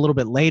come in a little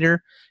bit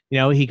later. You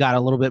know, he got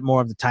a little bit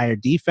more of the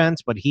tired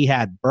defense, but he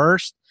had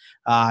burst.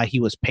 He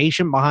was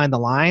patient behind the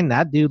line.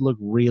 That dude looked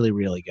really,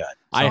 really good.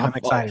 So I'm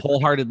excited.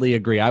 Wholeheartedly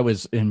agree. I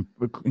was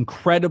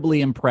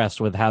incredibly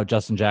impressed with how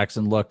Justin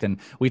Jackson looked, and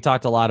we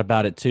talked a lot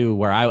about it too,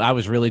 where I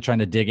was really trying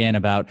to dig in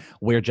about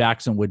where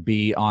Jackson would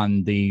be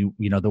on the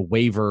the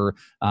waiver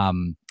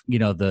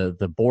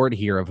the board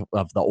here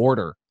of the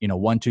order,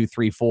 1, 2,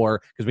 3,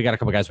 4, because we got a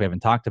couple guys we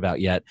haven't talked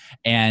about yet.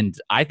 And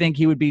I think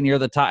he would be near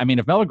the top. I mean,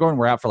 if Melvin Gordon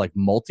were out for like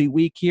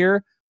multi-week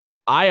here,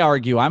 I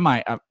argue I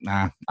might,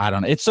 I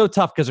don't know. It's so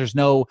tough because there's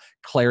no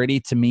clarity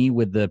to me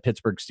with the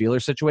Pittsburgh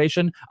Steelers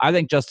situation. I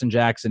think Justin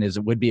Jackson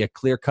would be a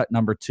clear-cut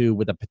number 2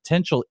 with a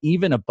potential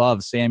even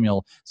above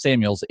Samuels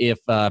if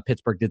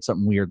Pittsburgh did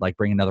something weird like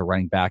bring another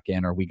running back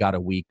in, or we got a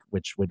week,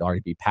 which would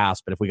already be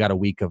past. But if we got a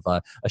week of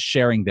a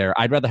sharing there,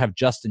 I'd rather have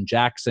Justin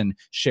Jackson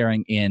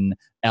sharing in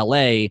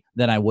L.A.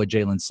 than I would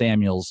Jalen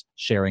Samuels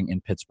sharing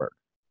in Pittsburgh.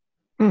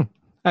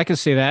 I can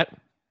see that.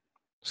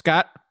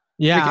 Scott?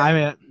 Yeah, I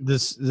mean,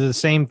 the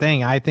same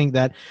thing. I think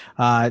that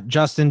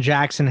Justin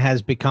Jackson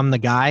has become the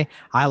guy.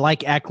 I like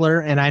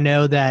Eckler, and I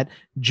know that,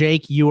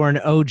 Jake, you are an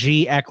OG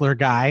Eckler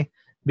guy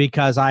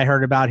because I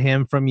heard about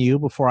him from you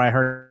before I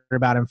heard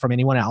about him from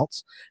anyone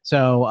else.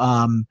 So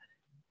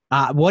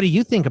what do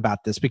you think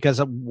about this?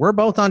 Because we're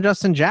both on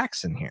Justin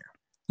Jackson here.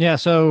 Yeah,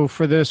 so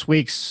for this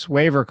week's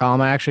waiver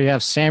column, I actually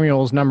have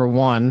Samuels number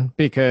 1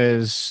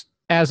 because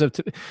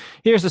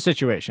here's the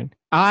situation.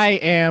 I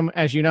am,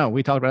 as you know,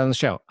 we talked about it on the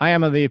show, I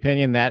am of the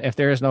opinion that if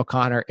there is no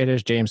Connor, it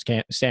is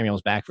Jalen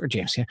Samuels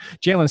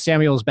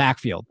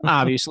backfield.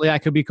 Obviously, I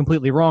could be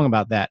completely wrong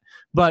about that.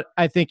 But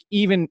I think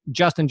even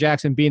Justin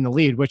Jackson being the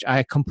lead, which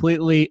I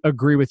completely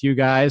agree with you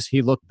guys,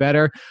 he looked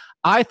better.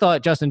 I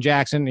thought Justin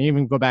Jackson,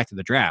 even go back to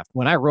the draft,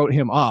 when I wrote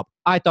him up,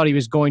 I thought he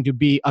was going to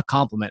be a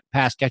compliment,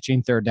 pass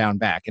catching third down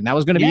back. And that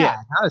was going to be it.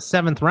 Not a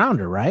 7th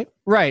rounder, right?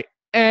 Right.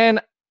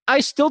 And I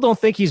still don't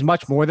think he's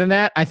much more than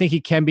that. I think he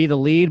can be the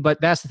lead,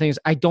 but that's the thing is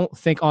I don't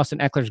think Austin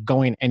Eckler's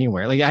going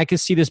anywhere. Like I could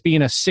see this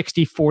being a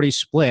 60-40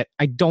 split.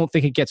 I don't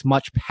think it gets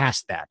much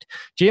past that.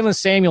 Jalen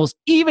Samuels,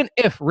 even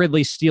if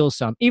Ridley steals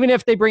some, even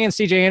if they bring in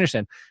CJ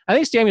Anderson, I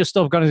think Samuel's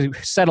still going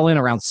to settle in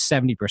around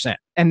 70%.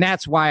 And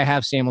that's why I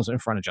have Samuels in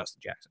front of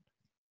Justin Jackson.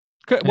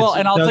 Well,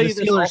 and I'll tell you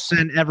the Steelers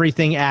sent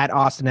everything at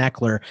Austin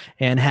Eckler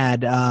and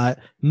had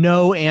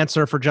no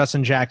answer for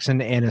Justin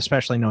Jackson and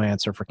especially no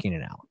answer for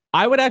Keenan Allen.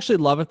 I would actually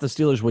love if the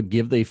Steelers would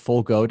give the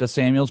full go to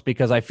Samuels,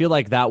 because I feel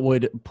like that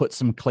would put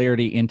some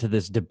clarity into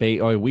this debate.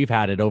 Or we've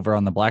had it over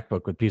on the Black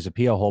Book with Pisa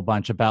P a whole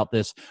bunch about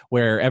this,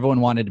 where everyone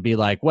wanted to be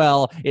like,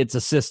 well, it's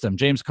a system.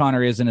 James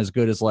Conner isn't as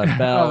good as Lev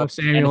Bell.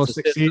 Samuels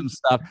succeeds.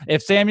 Stuff.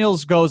 If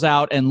Samuels goes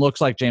out and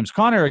looks like James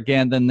Conner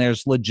again, then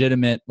there's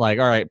legitimate, like,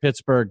 all right,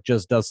 Pittsburgh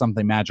just does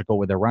something magical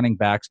with their running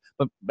backs,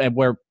 but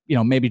where,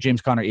 maybe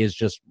James Conner is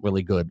just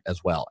really good as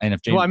well. And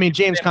if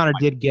James Conner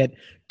did get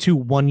 2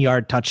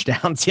 1-yard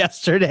touchdowns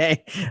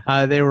yesterday.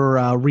 They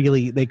were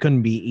they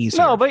couldn't be easy.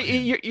 No, but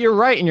you're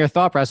right in your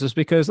thought process,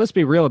 because let's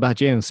be real about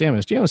Jalen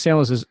Samuels. Jalen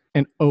Samuels is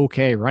an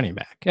okay running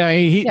back.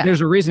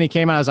 There's a reason he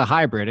came out as a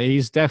hybrid.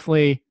 He's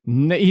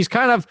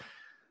kind of,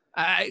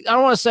 I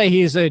don't want to say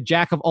he's a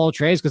jack of all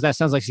trades, because that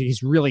sounds like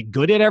he's really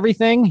good at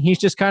everything. He's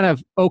just kind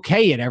of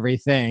okay at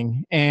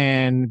everything,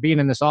 and being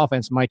in this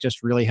offense might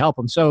just really help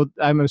him. So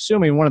I'm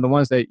assuming one of the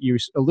ones that you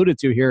alluded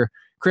to here,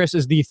 Chris,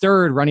 is the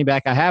third running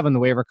back I have in the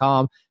waiver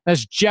column.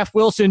 That's Jeff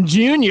Wilson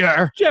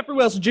Jr. Jeffrey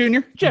Wilson Jr.,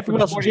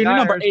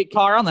 number 8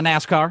 car on the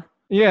NASCAR.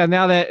 Yeah,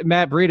 now that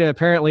Matt Breida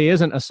apparently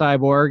isn't a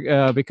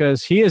cyborg,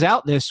 because he is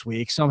out this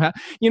week somehow.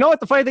 You know what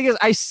the funny thing is?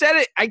 I said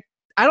it.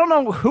 I don't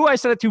know who I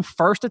said it to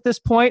first at this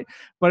point,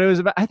 but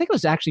I think it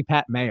was actually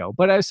Pat Mayo.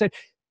 But I said,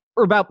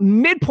 or about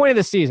midpoint of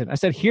the season, I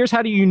said, here's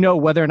how do you know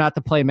whether or not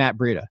to play Matt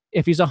Breida.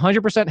 If he's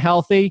 100%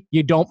 healthy,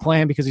 you don't play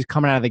him because he's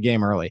coming out of the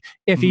game early.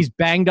 If he's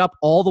banged up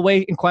all the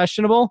way and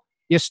questionable,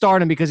 you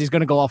start him because he's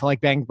going to go off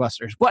like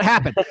gangbusters. What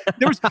happened?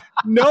 There was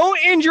no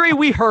injury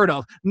we heard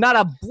of, not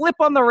a blip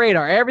on the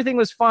radar. Everything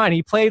was fine.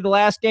 He played the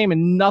last game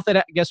and nothing.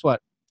 Guess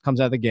what? Comes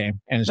out of the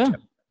game and it's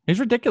chipped. He's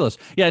ridiculous.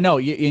 Yeah, no,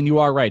 and you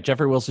are right.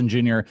 Jeffrey Wilson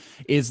Jr.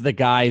 is the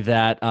guy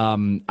that,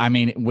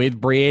 with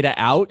Breida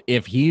out,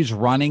 if he's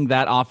running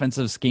that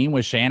offensive scheme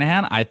with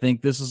Shanahan, I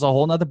think this is a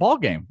whole nother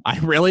ballgame. I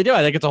really do.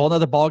 I think it's a whole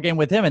nother ballgame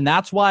with him. And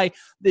that's why,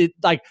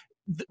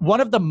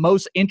 one of the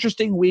most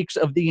interesting weeks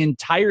of the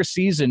entire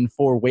season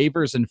for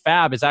waivers and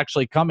fab is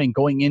actually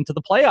going into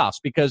the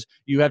playoffs, because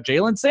you have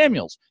Jalen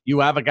Samuels. You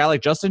have a guy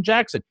like Justin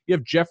Jackson. You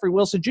have Jeffrey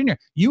Wilson Jr.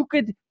 You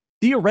could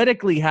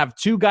theoretically have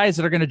 2 guys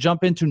that are going to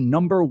jump into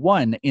number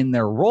 1 in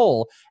their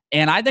role.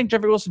 And I think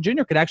Jeffrey Wilson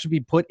Jr. could actually be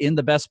put in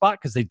the best spot,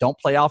 because they don't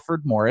play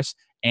Alfred Morris.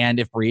 And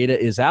if Breida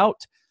is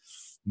out,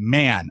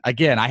 man,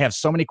 again, I have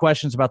so many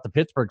questions about the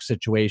Pittsburgh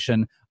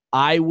situation.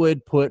 I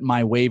would put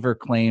my waiver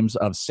claims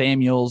of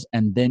Samuels,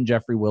 and then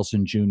Jeffrey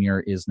Wilson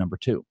Jr. is number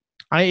 2.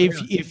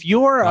 If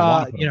you're,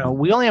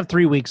 we only have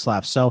 3 weeks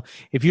left. So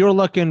if you're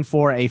looking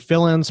for a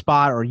fill-in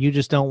spot, or you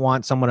just don't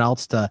want someone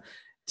else to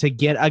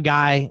get a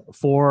guy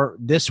for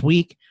this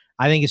week,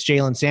 I think it's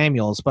Jalen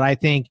Samuels. But I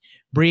think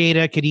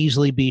Breida could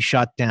easily be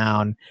shut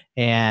down,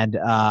 and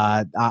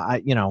I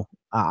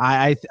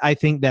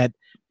think that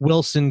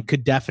Wilson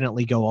could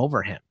definitely go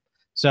over him.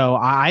 So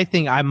I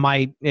think I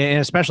might,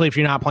 especially if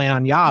you're not playing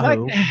on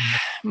Yahoo.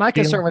 My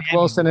concern with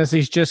Wilson is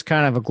he's just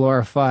kind of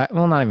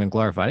not even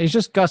glorified. He's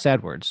just Gus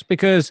Edwards,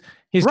 because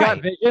he's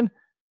got vision.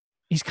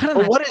 He's kind of.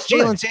 But what is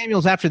Jalen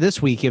Samuels after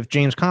this week if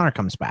James Conner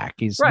comes back?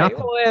 He's right.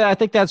 Well, I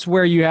think that's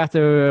where you have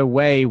to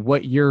weigh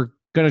what you're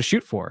going to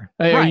shoot for.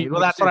 Right.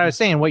 Well, that's what I was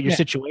saying. What your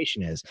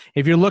situation is.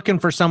 If you're looking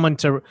for someone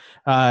to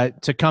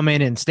come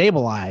in and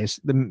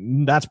stabilize,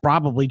 then that's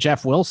probably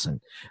Jeff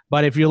Wilson.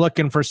 But if you're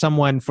looking for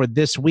someone for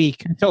this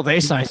week, until they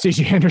sign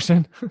C.J.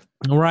 Henderson,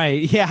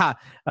 right? Yeah.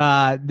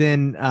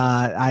 Then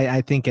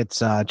I think it's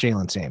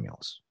Jalen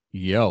Samuels.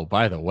 Yo,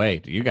 by the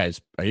way, are you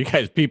guys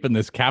peeping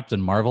this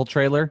Captain Marvel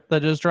trailer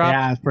that just dropped?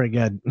 Yeah, it's pretty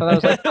good.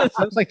 That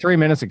was like 3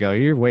 minutes ago.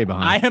 You're way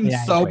behind. I am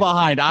so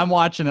behind. I'm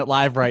watching it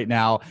live right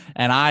now,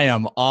 and I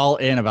am all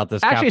in about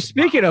this. Actually,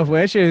 speaking of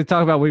which, you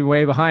talk about we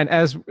way behind.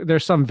 As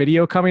there's some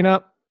video coming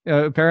up,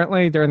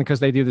 apparently because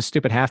they do the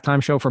stupid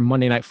halftime show for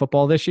Monday Night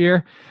Football this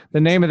year.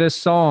 The name of this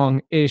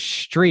song is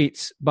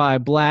 "Streets" by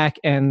Black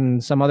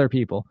and some other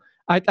people.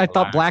 I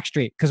thought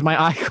Blackstreet, because my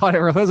eye caught it.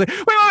 I was like,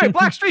 wait,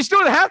 Blackstreet's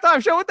doing the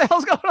halftime show. What the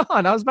hell's going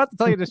on? I was about to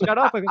tell you to shut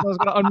up because I was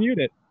going to unmute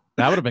it.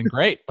 That would have been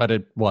great, but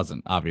it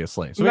wasn't,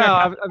 obviously. So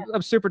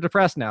I'm super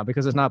depressed now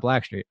because it's not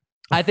Blackstreet.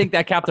 I think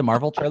that Captain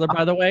Marvel trailer,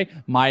 by the way,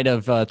 might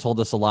have told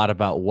us a lot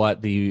about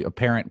what the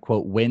apparent,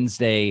 quote,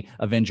 Wednesday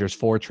Avengers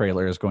 4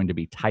 trailer is going to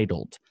be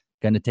titled.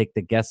 Going to take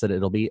the guess that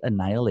it'll be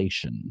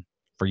Annihilation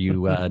for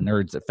you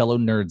fellow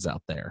nerds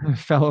out there.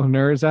 Fellow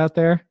nerds out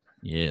there?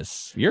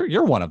 Yes,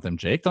 you're one of them,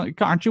 Jake.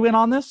 Aren't you in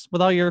on this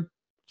with all your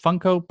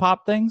Funko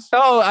Pop things?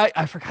 Oh,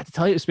 I forgot to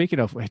tell you. Speaking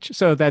of which,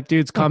 so that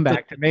dude's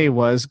comeback to me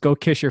was go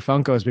kiss your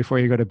Funkos before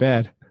you go to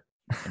bed.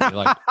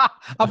 Like,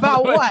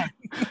 about what?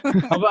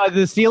 About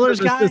the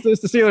Steelers guy?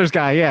 It's the Steelers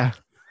guy, yeah.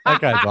 That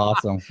guy's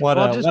awesome.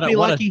 Be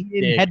lucky he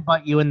didn't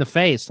headbutt you in the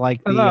face.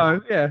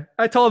 Yeah.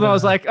 I told him, I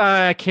was like,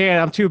 I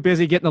can't. I'm too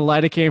busy getting the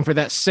lidocaine for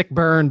that sick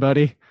burn,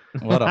 buddy.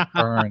 What a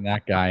burn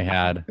that guy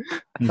had.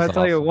 I'll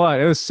tell you what,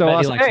 it was so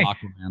awesome. Hey,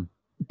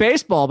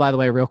 baseball, by the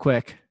way, real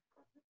quick.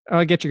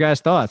 I'll get your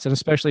guys' thoughts, and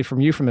especially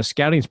from you from a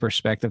scouting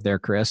perspective there,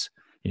 Chris.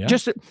 Yeah.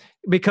 Just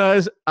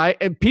because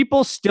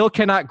people still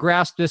cannot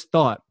grasp this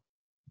thought.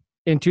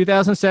 In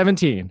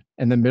 2017,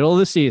 in the middle of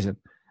the season,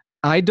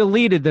 I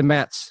deleted the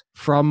Mets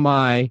from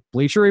my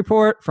Bleacher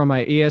Report, from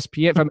my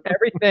ESPN, from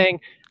everything.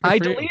 I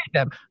deleted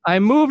them. I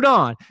moved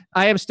on.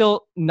 I am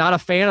still not a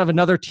fan of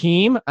another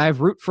team.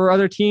 I've rooted for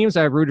other teams.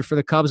 I rooted for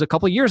the Cubs a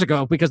couple of years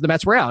ago because the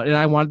Mets were out, and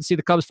I wanted to see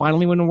the Cubs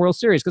finally win the World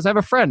Series because I have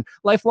a friend,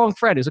 lifelong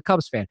friend, who's a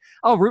Cubs fan.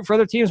 I'll root for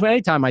other teams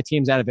anytime my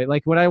team's out of it.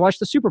 Like when I watch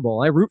the Super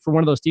Bowl, I root for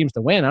one of those teams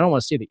to win. I don't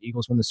want to see the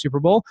Eagles win the Super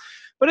Bowl.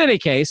 But in any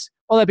case,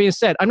 all that being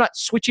said, I'm not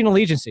switching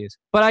allegiances,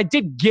 but I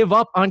did give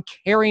up on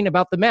caring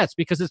about the Mets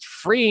because it's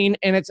freeing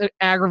and it's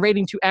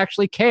aggravating to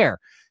actually care.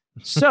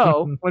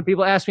 So when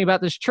people ask me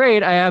about this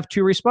trade, I have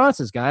two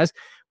responses, guys.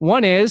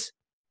 One is,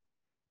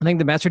 I think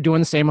the Mets are doing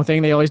the same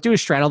thing they always do,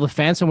 is straddle the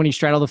fence. And when you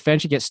straddle the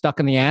fence, you get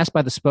stuck in the ass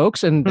by the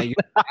spokes and you're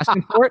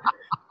asking for it.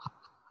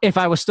 If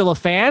I was still a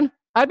fan,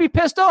 I'd be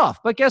pissed off.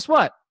 But guess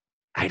what?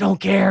 I don't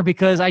care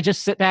because I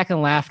just sit back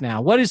and laugh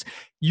now. What is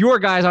your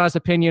guys' honest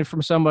opinion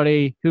from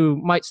somebody who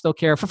might still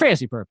care for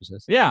fantasy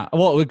purposes? Yeah.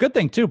 Well, a good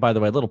thing too, by the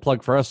way, a little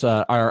plug for us.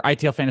 Our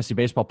ITL Fantasy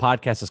Baseball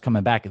podcast is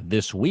coming back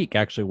this week.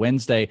 Actually,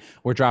 Wednesday,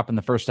 we're dropping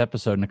the first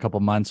episode in a couple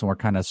months, and we're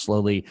kind of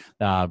slowly,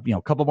 a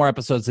couple more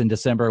episodes in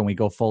December, and we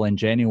go full in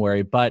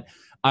January. But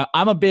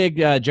I'm a big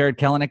Jared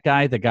Kelenic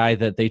guy, the guy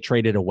that they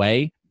traded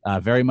away.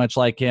 Very much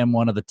like him,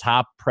 one of the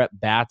top prep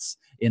bats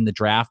in the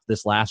draft,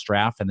 this last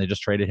draft, and they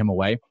just traded him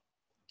away.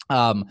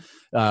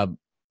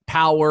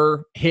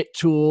 Power, hit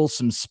tools,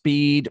 some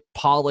speed,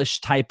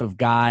 polished type of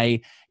guy.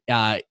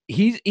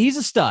 He's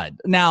a stud.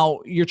 Now,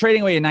 you're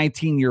trading away a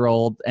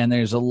 19-year-old, and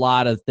there's a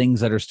lot of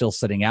things that are still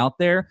sitting out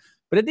there.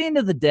 But at the end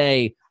of the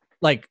day,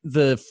 like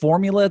the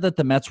formula that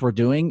the Mets were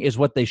doing is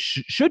what they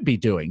should be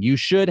doing. You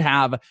should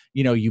have,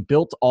 you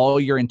built all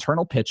your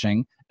internal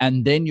pitching,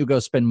 and then you go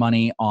spend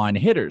money on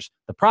hitters.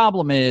 The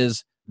problem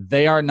is,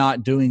 they are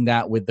not doing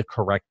that with the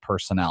correct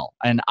personnel.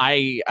 And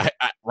I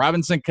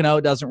Robinson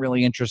Cano doesn't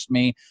really interest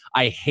me.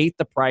 I hate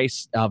the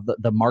price of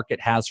the market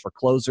has for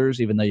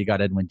closers, even though you got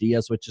Edwin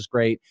Diaz, which is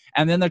great.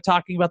 And then they're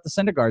talking about the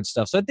Syndergaard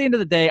stuff. So at the end of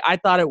the day, I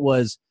thought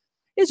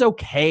is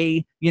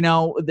okay.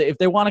 If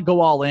they want to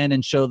go all in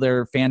and show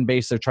their fan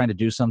base they're trying to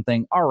do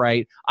something, all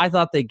right. I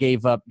thought they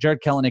gave up.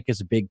 Jared Kelenic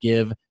is a big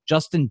give.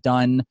 Justin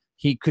Dunn,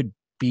 he could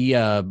be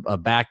a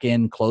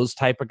back-end close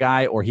type of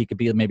guy, or he could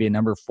be maybe a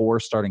number 4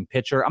 starting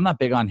pitcher. I'm not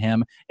big on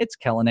him. It's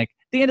Kelenic.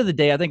 At the end of the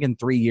day, I think in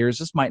 3 years,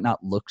 this might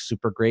not look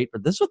super great,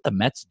 but this is what the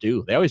Mets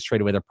do. They always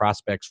trade away their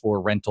prospects for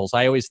rentals.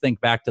 I always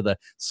think back to the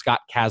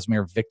Scott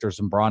Kazmir, Victor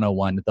Zambrano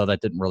one, though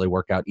that didn't really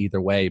work out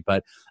either way.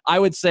 But I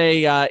would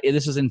say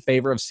this is in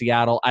favor of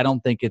Seattle. I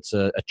don't think it's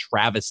a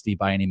travesty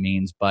by any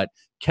means, but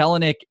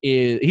Kelenic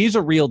he's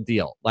a real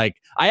deal. Like,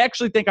 I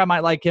actually think I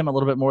might like him a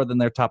little bit more than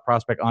their top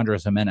prospect,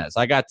 Andres Jimenez.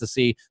 I got to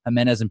see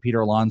Jimenez and Peter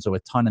Alonso a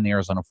ton in the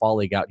Arizona Fall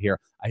League out here.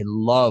 I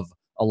love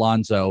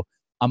Alonso.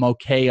 I'm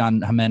okay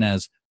on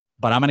Jimenez,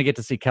 but I'm going to get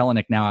to see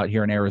Kelenic now out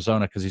here in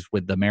Arizona because he's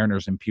with the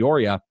Mariners in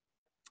Peoria,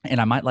 and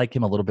I might like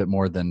him a little bit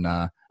more than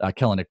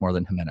Kelenic more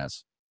than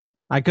Jimenez.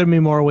 I couldn't be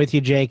more with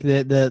you, Jake.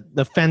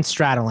 The fence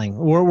straddling.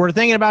 We're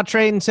thinking about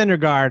trading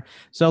Syndergaard,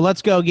 so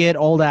let's go get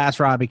old ass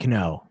Robbie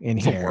Cano in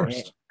here.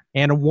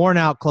 And a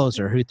worn-out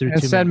closer who threw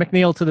and send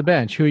McNeil to the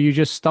bench, who you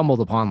just stumbled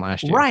upon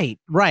last year.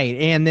 Right.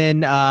 And then,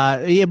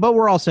 but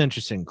we're also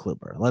interested in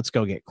Kluber. Let's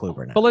go get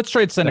Kluber now. But let's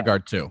trade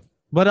Syndergaard too.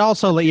 But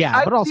also, the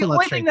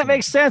only thing that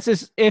makes sense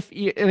is if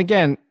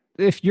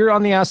you're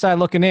on the outside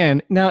looking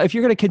in. Now, if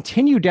you're going to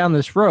continue down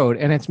this road,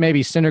 and it's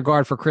maybe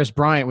Syndergaard for Chris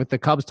Bryant with the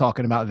Cubs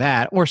talking about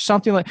that, or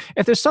something like,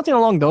 if there's something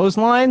along those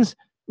lines,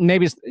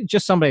 maybe it's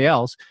just somebody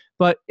else.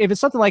 But if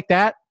it's something like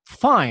that,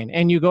 fine.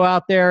 And you go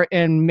out there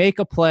and make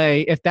a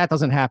play. If that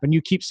doesn't happen,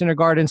 you keep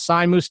Syndergaard and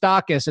sign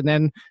Moustakas and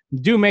then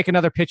do make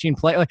another pitching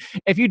play. Like,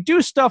 if you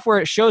do stuff where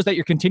it shows that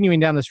you're continuing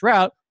down this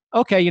route,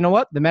 okay, you know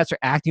what? The Mets are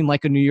acting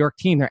like a New York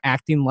team. They're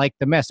acting like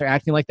the Mets. They're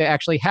acting like they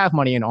actually have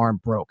money and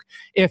aren't broke.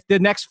 If the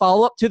next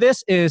follow-up to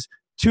this is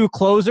 2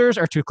 closers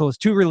or 2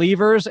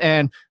 relievers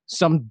and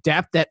some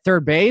depth at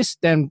third base,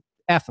 then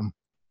F them.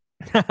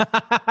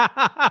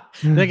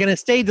 They're going to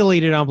stay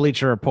deleted on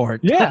Bleacher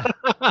Report. Yeah.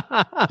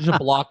 You should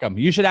block them.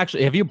 You should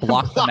actually, have you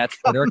blocked the Mets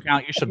Twitter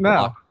account? You should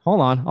block. Hold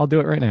on. I'll do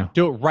it right now.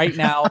 Do it right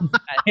now.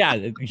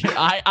 Yeah.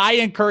 I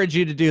encourage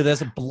you to do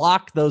this.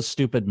 Block those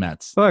stupid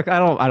Mets. Look, I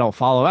don't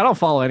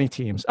follow any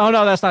teams. Oh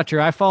no, that's not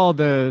true. I followed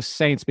the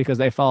Saints because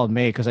they followed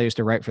me because I used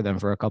to write for them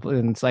for a couple.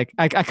 And it's like,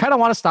 I kind of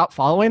want to stop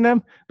following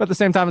them, but at the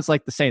same time, it's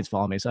like the Saints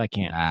follow me, so I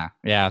can't.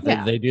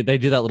 They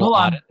do that little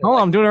audit. Hold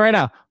on. I'm doing it right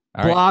now.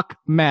 All block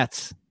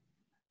Mets.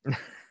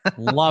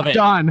 Love it.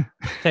 Done.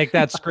 Take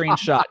that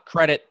screenshot.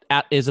 Credit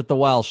at Is It the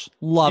Welsh.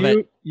 Love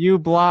it. You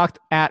blocked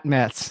at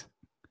Mets.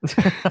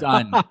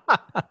 Done.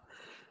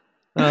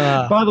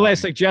 By the way,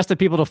 suggested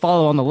people to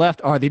follow on the left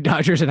are the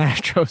Dodgers and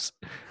Astros.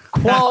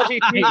 Quality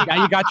team.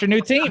 Now you got your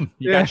new team.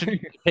 You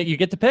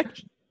get to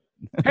pick.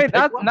 Hey,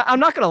 I'm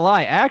not gonna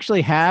lie. I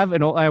actually have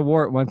I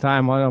wore it one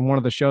time on one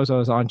of the shows I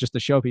was on just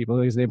to show people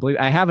because they believe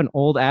I have an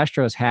old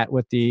Astros hat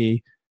with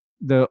the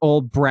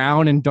old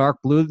brown and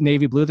dark blue,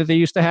 navy blue that they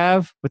used to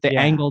have with the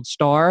angled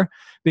star,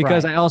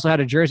 because I also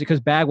had a jersey because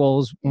Bagwell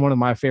is one of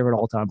my favorite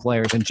all-time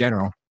players in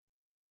general.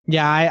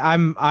 Yeah,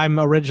 I'm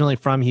originally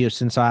from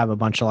Houston, so I have a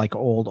bunch of like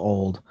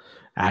old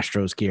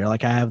Astros gear.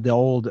 Like I have the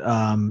old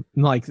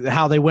like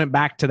how they went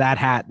back to that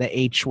hat, the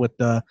H with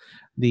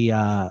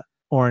the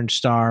orange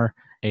star,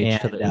 H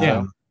and to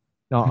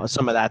the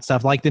some of that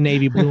stuff, like the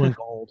navy blue and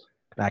gold,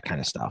 that kind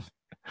of stuff.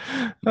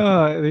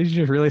 Did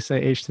you really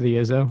say H to the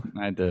Izzo?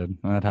 I did.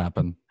 That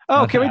happened.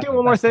 Oh, can we do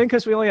one more thing?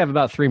 Because we only have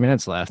about 3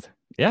 minutes left.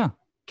 Yeah.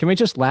 Can we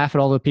just laugh at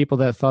all the people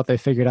that thought they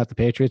figured out the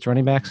Patriots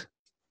running backs?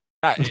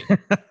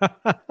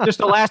 Just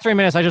the last 3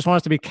 minutes, I just want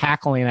us to be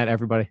cackling at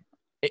everybody.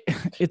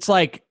 It's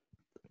like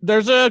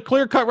there's a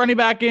clear-cut running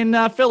back in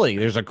Philly.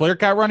 There's a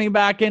clear-cut running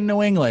back in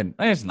New England.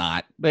 There's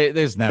not.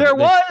 There's never. There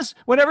was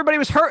when everybody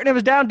was hurt and it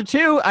was down to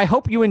 2. I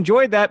hope you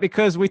enjoyed that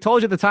because we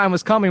told you the time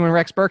was coming when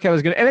Rex Burkhead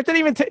was going to. And it didn't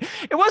even.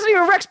 It wasn't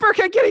even Rex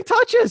Burkhead getting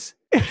touches.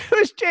 It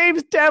was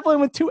James Devlin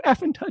with 2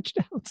 effing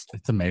touchdowns.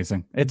 It's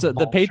amazing. It's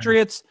the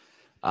Patriots.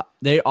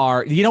 They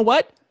are. You know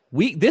what?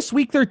 This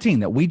week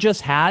 13 that we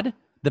just had.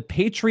 The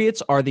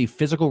Patriots are the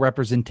physical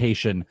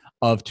representation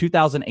of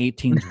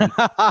 2018's week.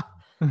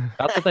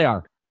 That's what they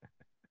are.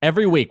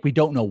 Every week, we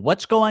don't know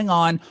what's going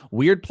on.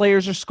 Weird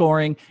players are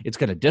scoring. It's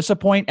going to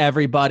disappoint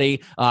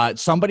everybody.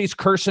 Somebody's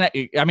cursing at.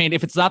 I mean,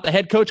 if it's not the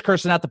head coach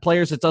cursing at the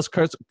players, it's us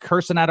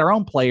cursing at our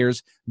own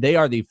players. They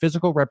are the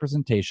physical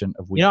representation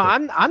of week.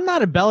 I'm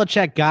not a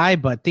Belichick guy,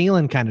 but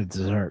Thielen kind of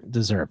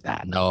deserved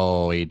that.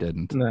 No, he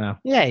didn't. No.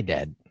 Yeah, he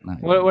did.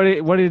 What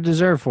did he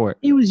deserve for it?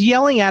 He was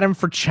yelling at him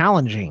for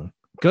challenging.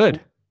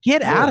 Good.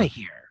 Get out of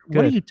here. Good.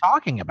 What are you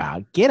talking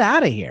about? Get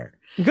out of here.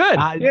 Good.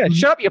 Yeah,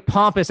 shut up, you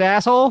pompous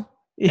asshole.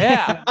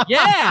 Yeah.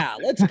 Yeah.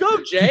 Let's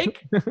go,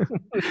 Jake.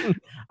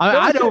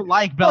 I don't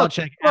like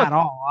Belichick at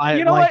all.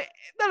 You know what?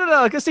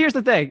 No. Because here's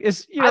the thing: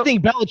 I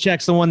think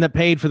Belichick's the one that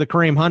paid for the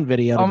Kareem Hunt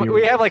video.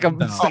 We have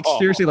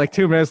seriously like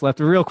 2 minutes left.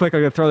 Real quick, I'm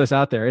gonna throw this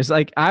out there. It's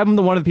like I'm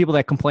the one of the people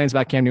that complains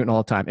about Cam Newton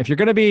all the time. If you're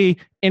gonna be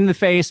in the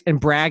face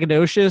and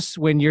braggadocious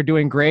when you're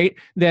doing great,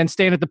 then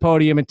stand at the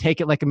podium and take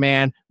it like a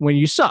man when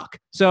you suck.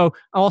 So,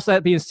 also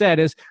that being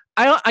said,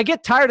 I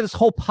get tired of this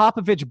whole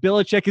Popovich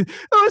Belichick.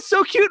 It's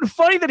so cute and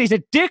funny that he's a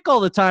dick all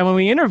the time when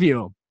we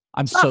interview him.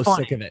 I'm so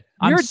sick of it.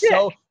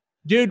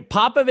 Dude,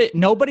 Popovich,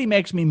 nobody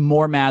makes me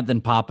more mad than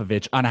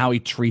Popovich on how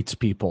he treats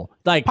people.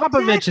 Like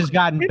Popovich has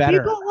gotten better.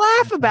 People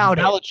laugh about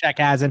it. Belichick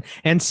hasn't,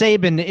 and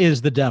Saban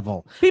is the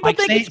devil. People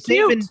think it's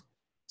cute.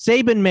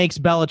 Saban makes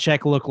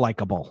Belichick look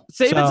likable.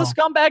 Saban's a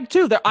scumbag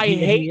too. I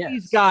hate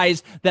these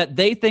guys that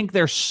they think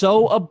they're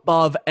so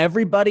above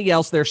everybody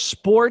else. Their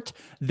sport,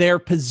 their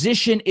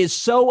position is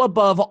so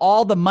above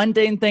all the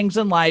mundane things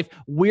in life.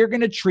 We're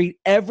going to treat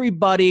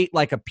everybody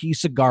like a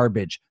piece of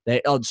garbage.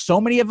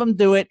 So many of them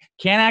do it.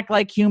 Can't act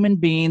like human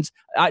beings.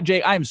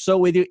 Jay, I'm so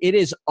with you. It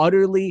is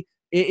utterly.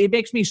 It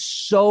makes me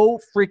so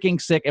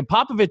freaking sick. And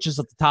Popovich is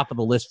at the top of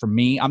the list for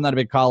me. I'm not a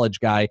big college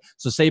guy,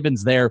 so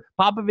Saban's there.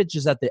 Popovich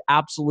is at the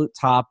absolute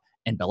top,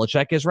 and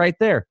Belichick is right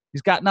there.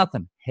 He's got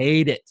nothing.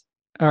 Hate it.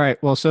 All right.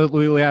 Well, so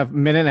we have a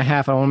minute and a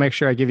half. I want to make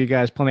sure I give you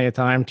guys plenty of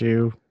time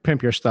to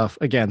pimp your stuff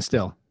again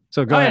still.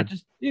 So go ahead.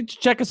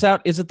 Just check us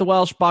out. Is it the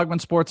Welsh? Bogman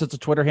Sports. It's a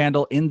Twitter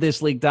handle.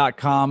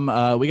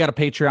 InThisLeague.com. We got a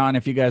Patreon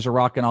if you guys are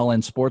rocking All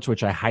In Sports,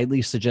 which I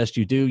highly suggest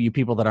you do. You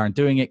people that aren't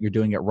doing it, you're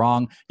doing it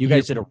wrong. You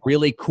guys did a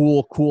really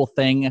cool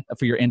thing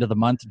for your end of the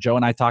month. Joe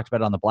and I talked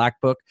about it on the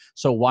Black Book.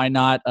 So why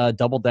not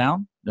double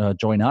down?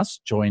 Join us.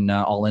 Join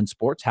All In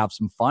Sports. Have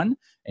some fun.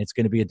 It's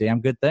going to be a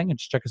damn good thing. And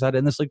just check us out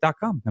at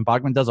InThisLeague.com. And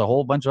Bogman does a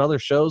whole bunch of other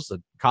shows,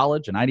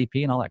 college and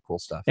IDP and all that cool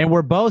stuff. And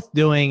we're both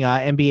doing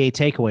NBA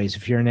takeaways.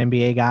 If you're an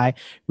NBA guy,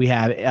 we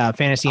have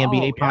Fantasy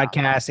NBA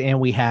podcast, and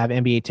we have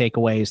NBA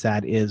takeaways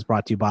that is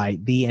brought to you by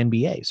the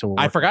NBA. So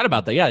I forgot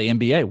about that. Yeah, the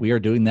NBA. We are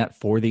doing that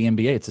for the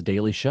NBA. It's a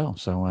daily show.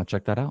 So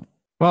check that out.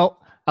 Well,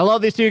 I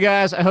love these two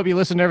guys. I hope you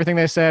listen to everything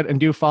they said and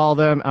do follow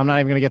them. I'm not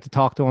even going to get to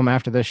talk to them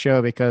after this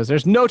show because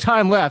there's no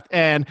time left.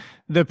 And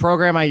the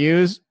program I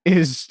use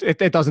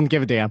it doesn't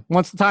give a damn.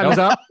 Once the time is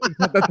up,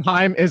 the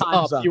time is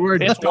up. You were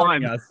just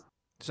joining us.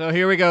 So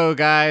here we go,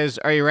 guys.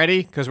 Are you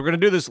ready? Because we're going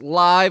to do this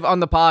live on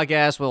the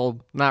podcast. Well,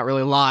 not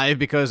really live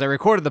because I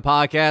recorded the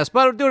podcast,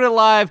 but I'm doing it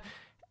live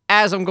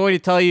as I'm going to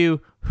tell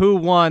you who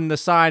won the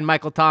signed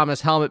Michael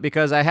Thomas helmet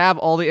because I have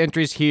all the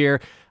entries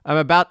here. I'm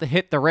about to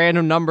hit the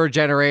random number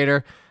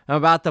generator. I'm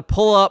about to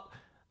pull up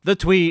the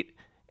tweet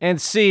and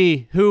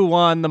see who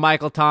won the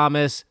Michael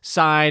Thomas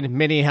signed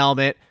mini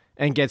helmet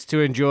and gets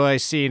to enjoy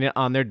seeing it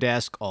on their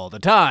desk all the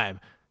time.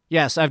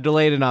 Yes, I've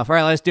delayed enough. All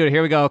right, let's do it.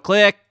 Here we go.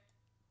 Click.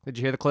 Did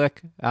you hear the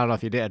click? I don't know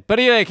if you did. But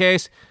in any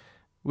case,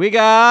 we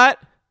got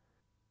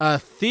A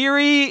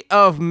Theory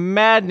of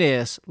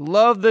Madness.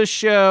 Love the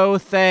show.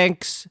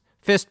 Thanks.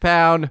 Fist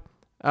pound.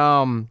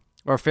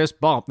 Or fist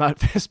bump, not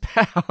fist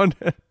pound.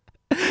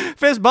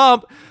 Fist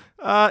bump.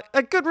 A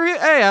good review.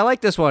 Hey, I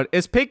like this one.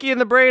 It's Pinky in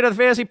the Brain of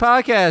the Fantasy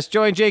Podcast.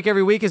 Join Jake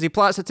every week as he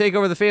plots to take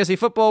over the fantasy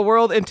football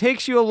world and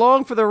takes you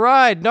along for the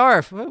ride.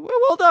 Narf.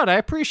 Well done. I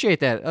appreciate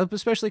that,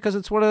 especially because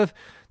it's one of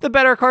the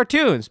better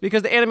cartoons,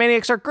 because the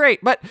Animaniacs are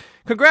great. But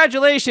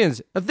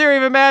congratulations. A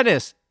Theory of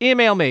Madness.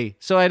 Email me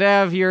so I'd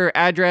have your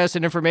address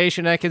and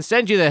information. I can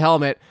send you the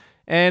helmet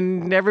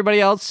And everybody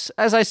else,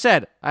 as I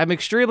said, I'm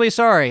extremely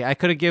sorry I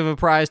couldn't give a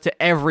prize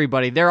to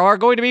everybody. There are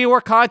going to be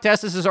more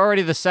contests. This is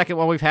already the second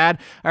one we've had.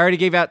 I already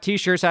gave out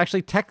t-shirts.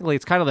 Actually, technically,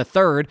 it's kind of the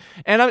third.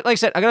 And like I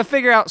said, I'm going to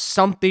figure out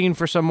something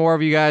for some more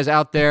of you guys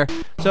out there.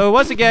 So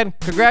once again,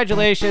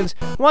 congratulations.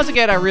 Once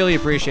again, I really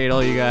appreciate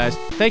all you guys.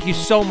 Thank you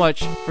so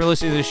much for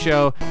listening to the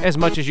show as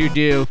much as you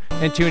do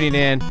and tuning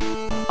in.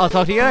 I'll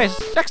talk to you guys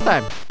next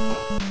time.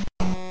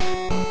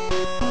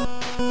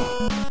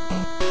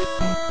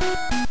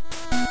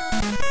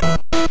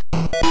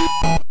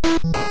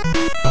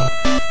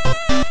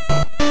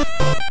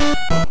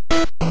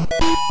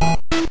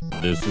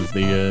 This is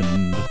the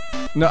end.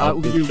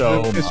 No,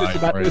 it's just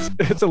about.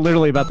 It's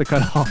literally about to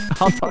cut off.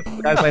 I'll talk to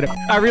you guys later.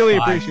 I really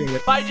appreciate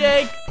it. Bye,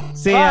 Jake.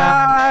 See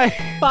ya.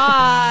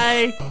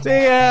 Bye.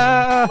 See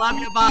ya. Love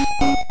you. Bye.